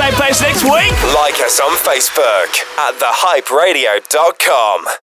same time, same place next week. Like us on Facebook at thehyperadio.com.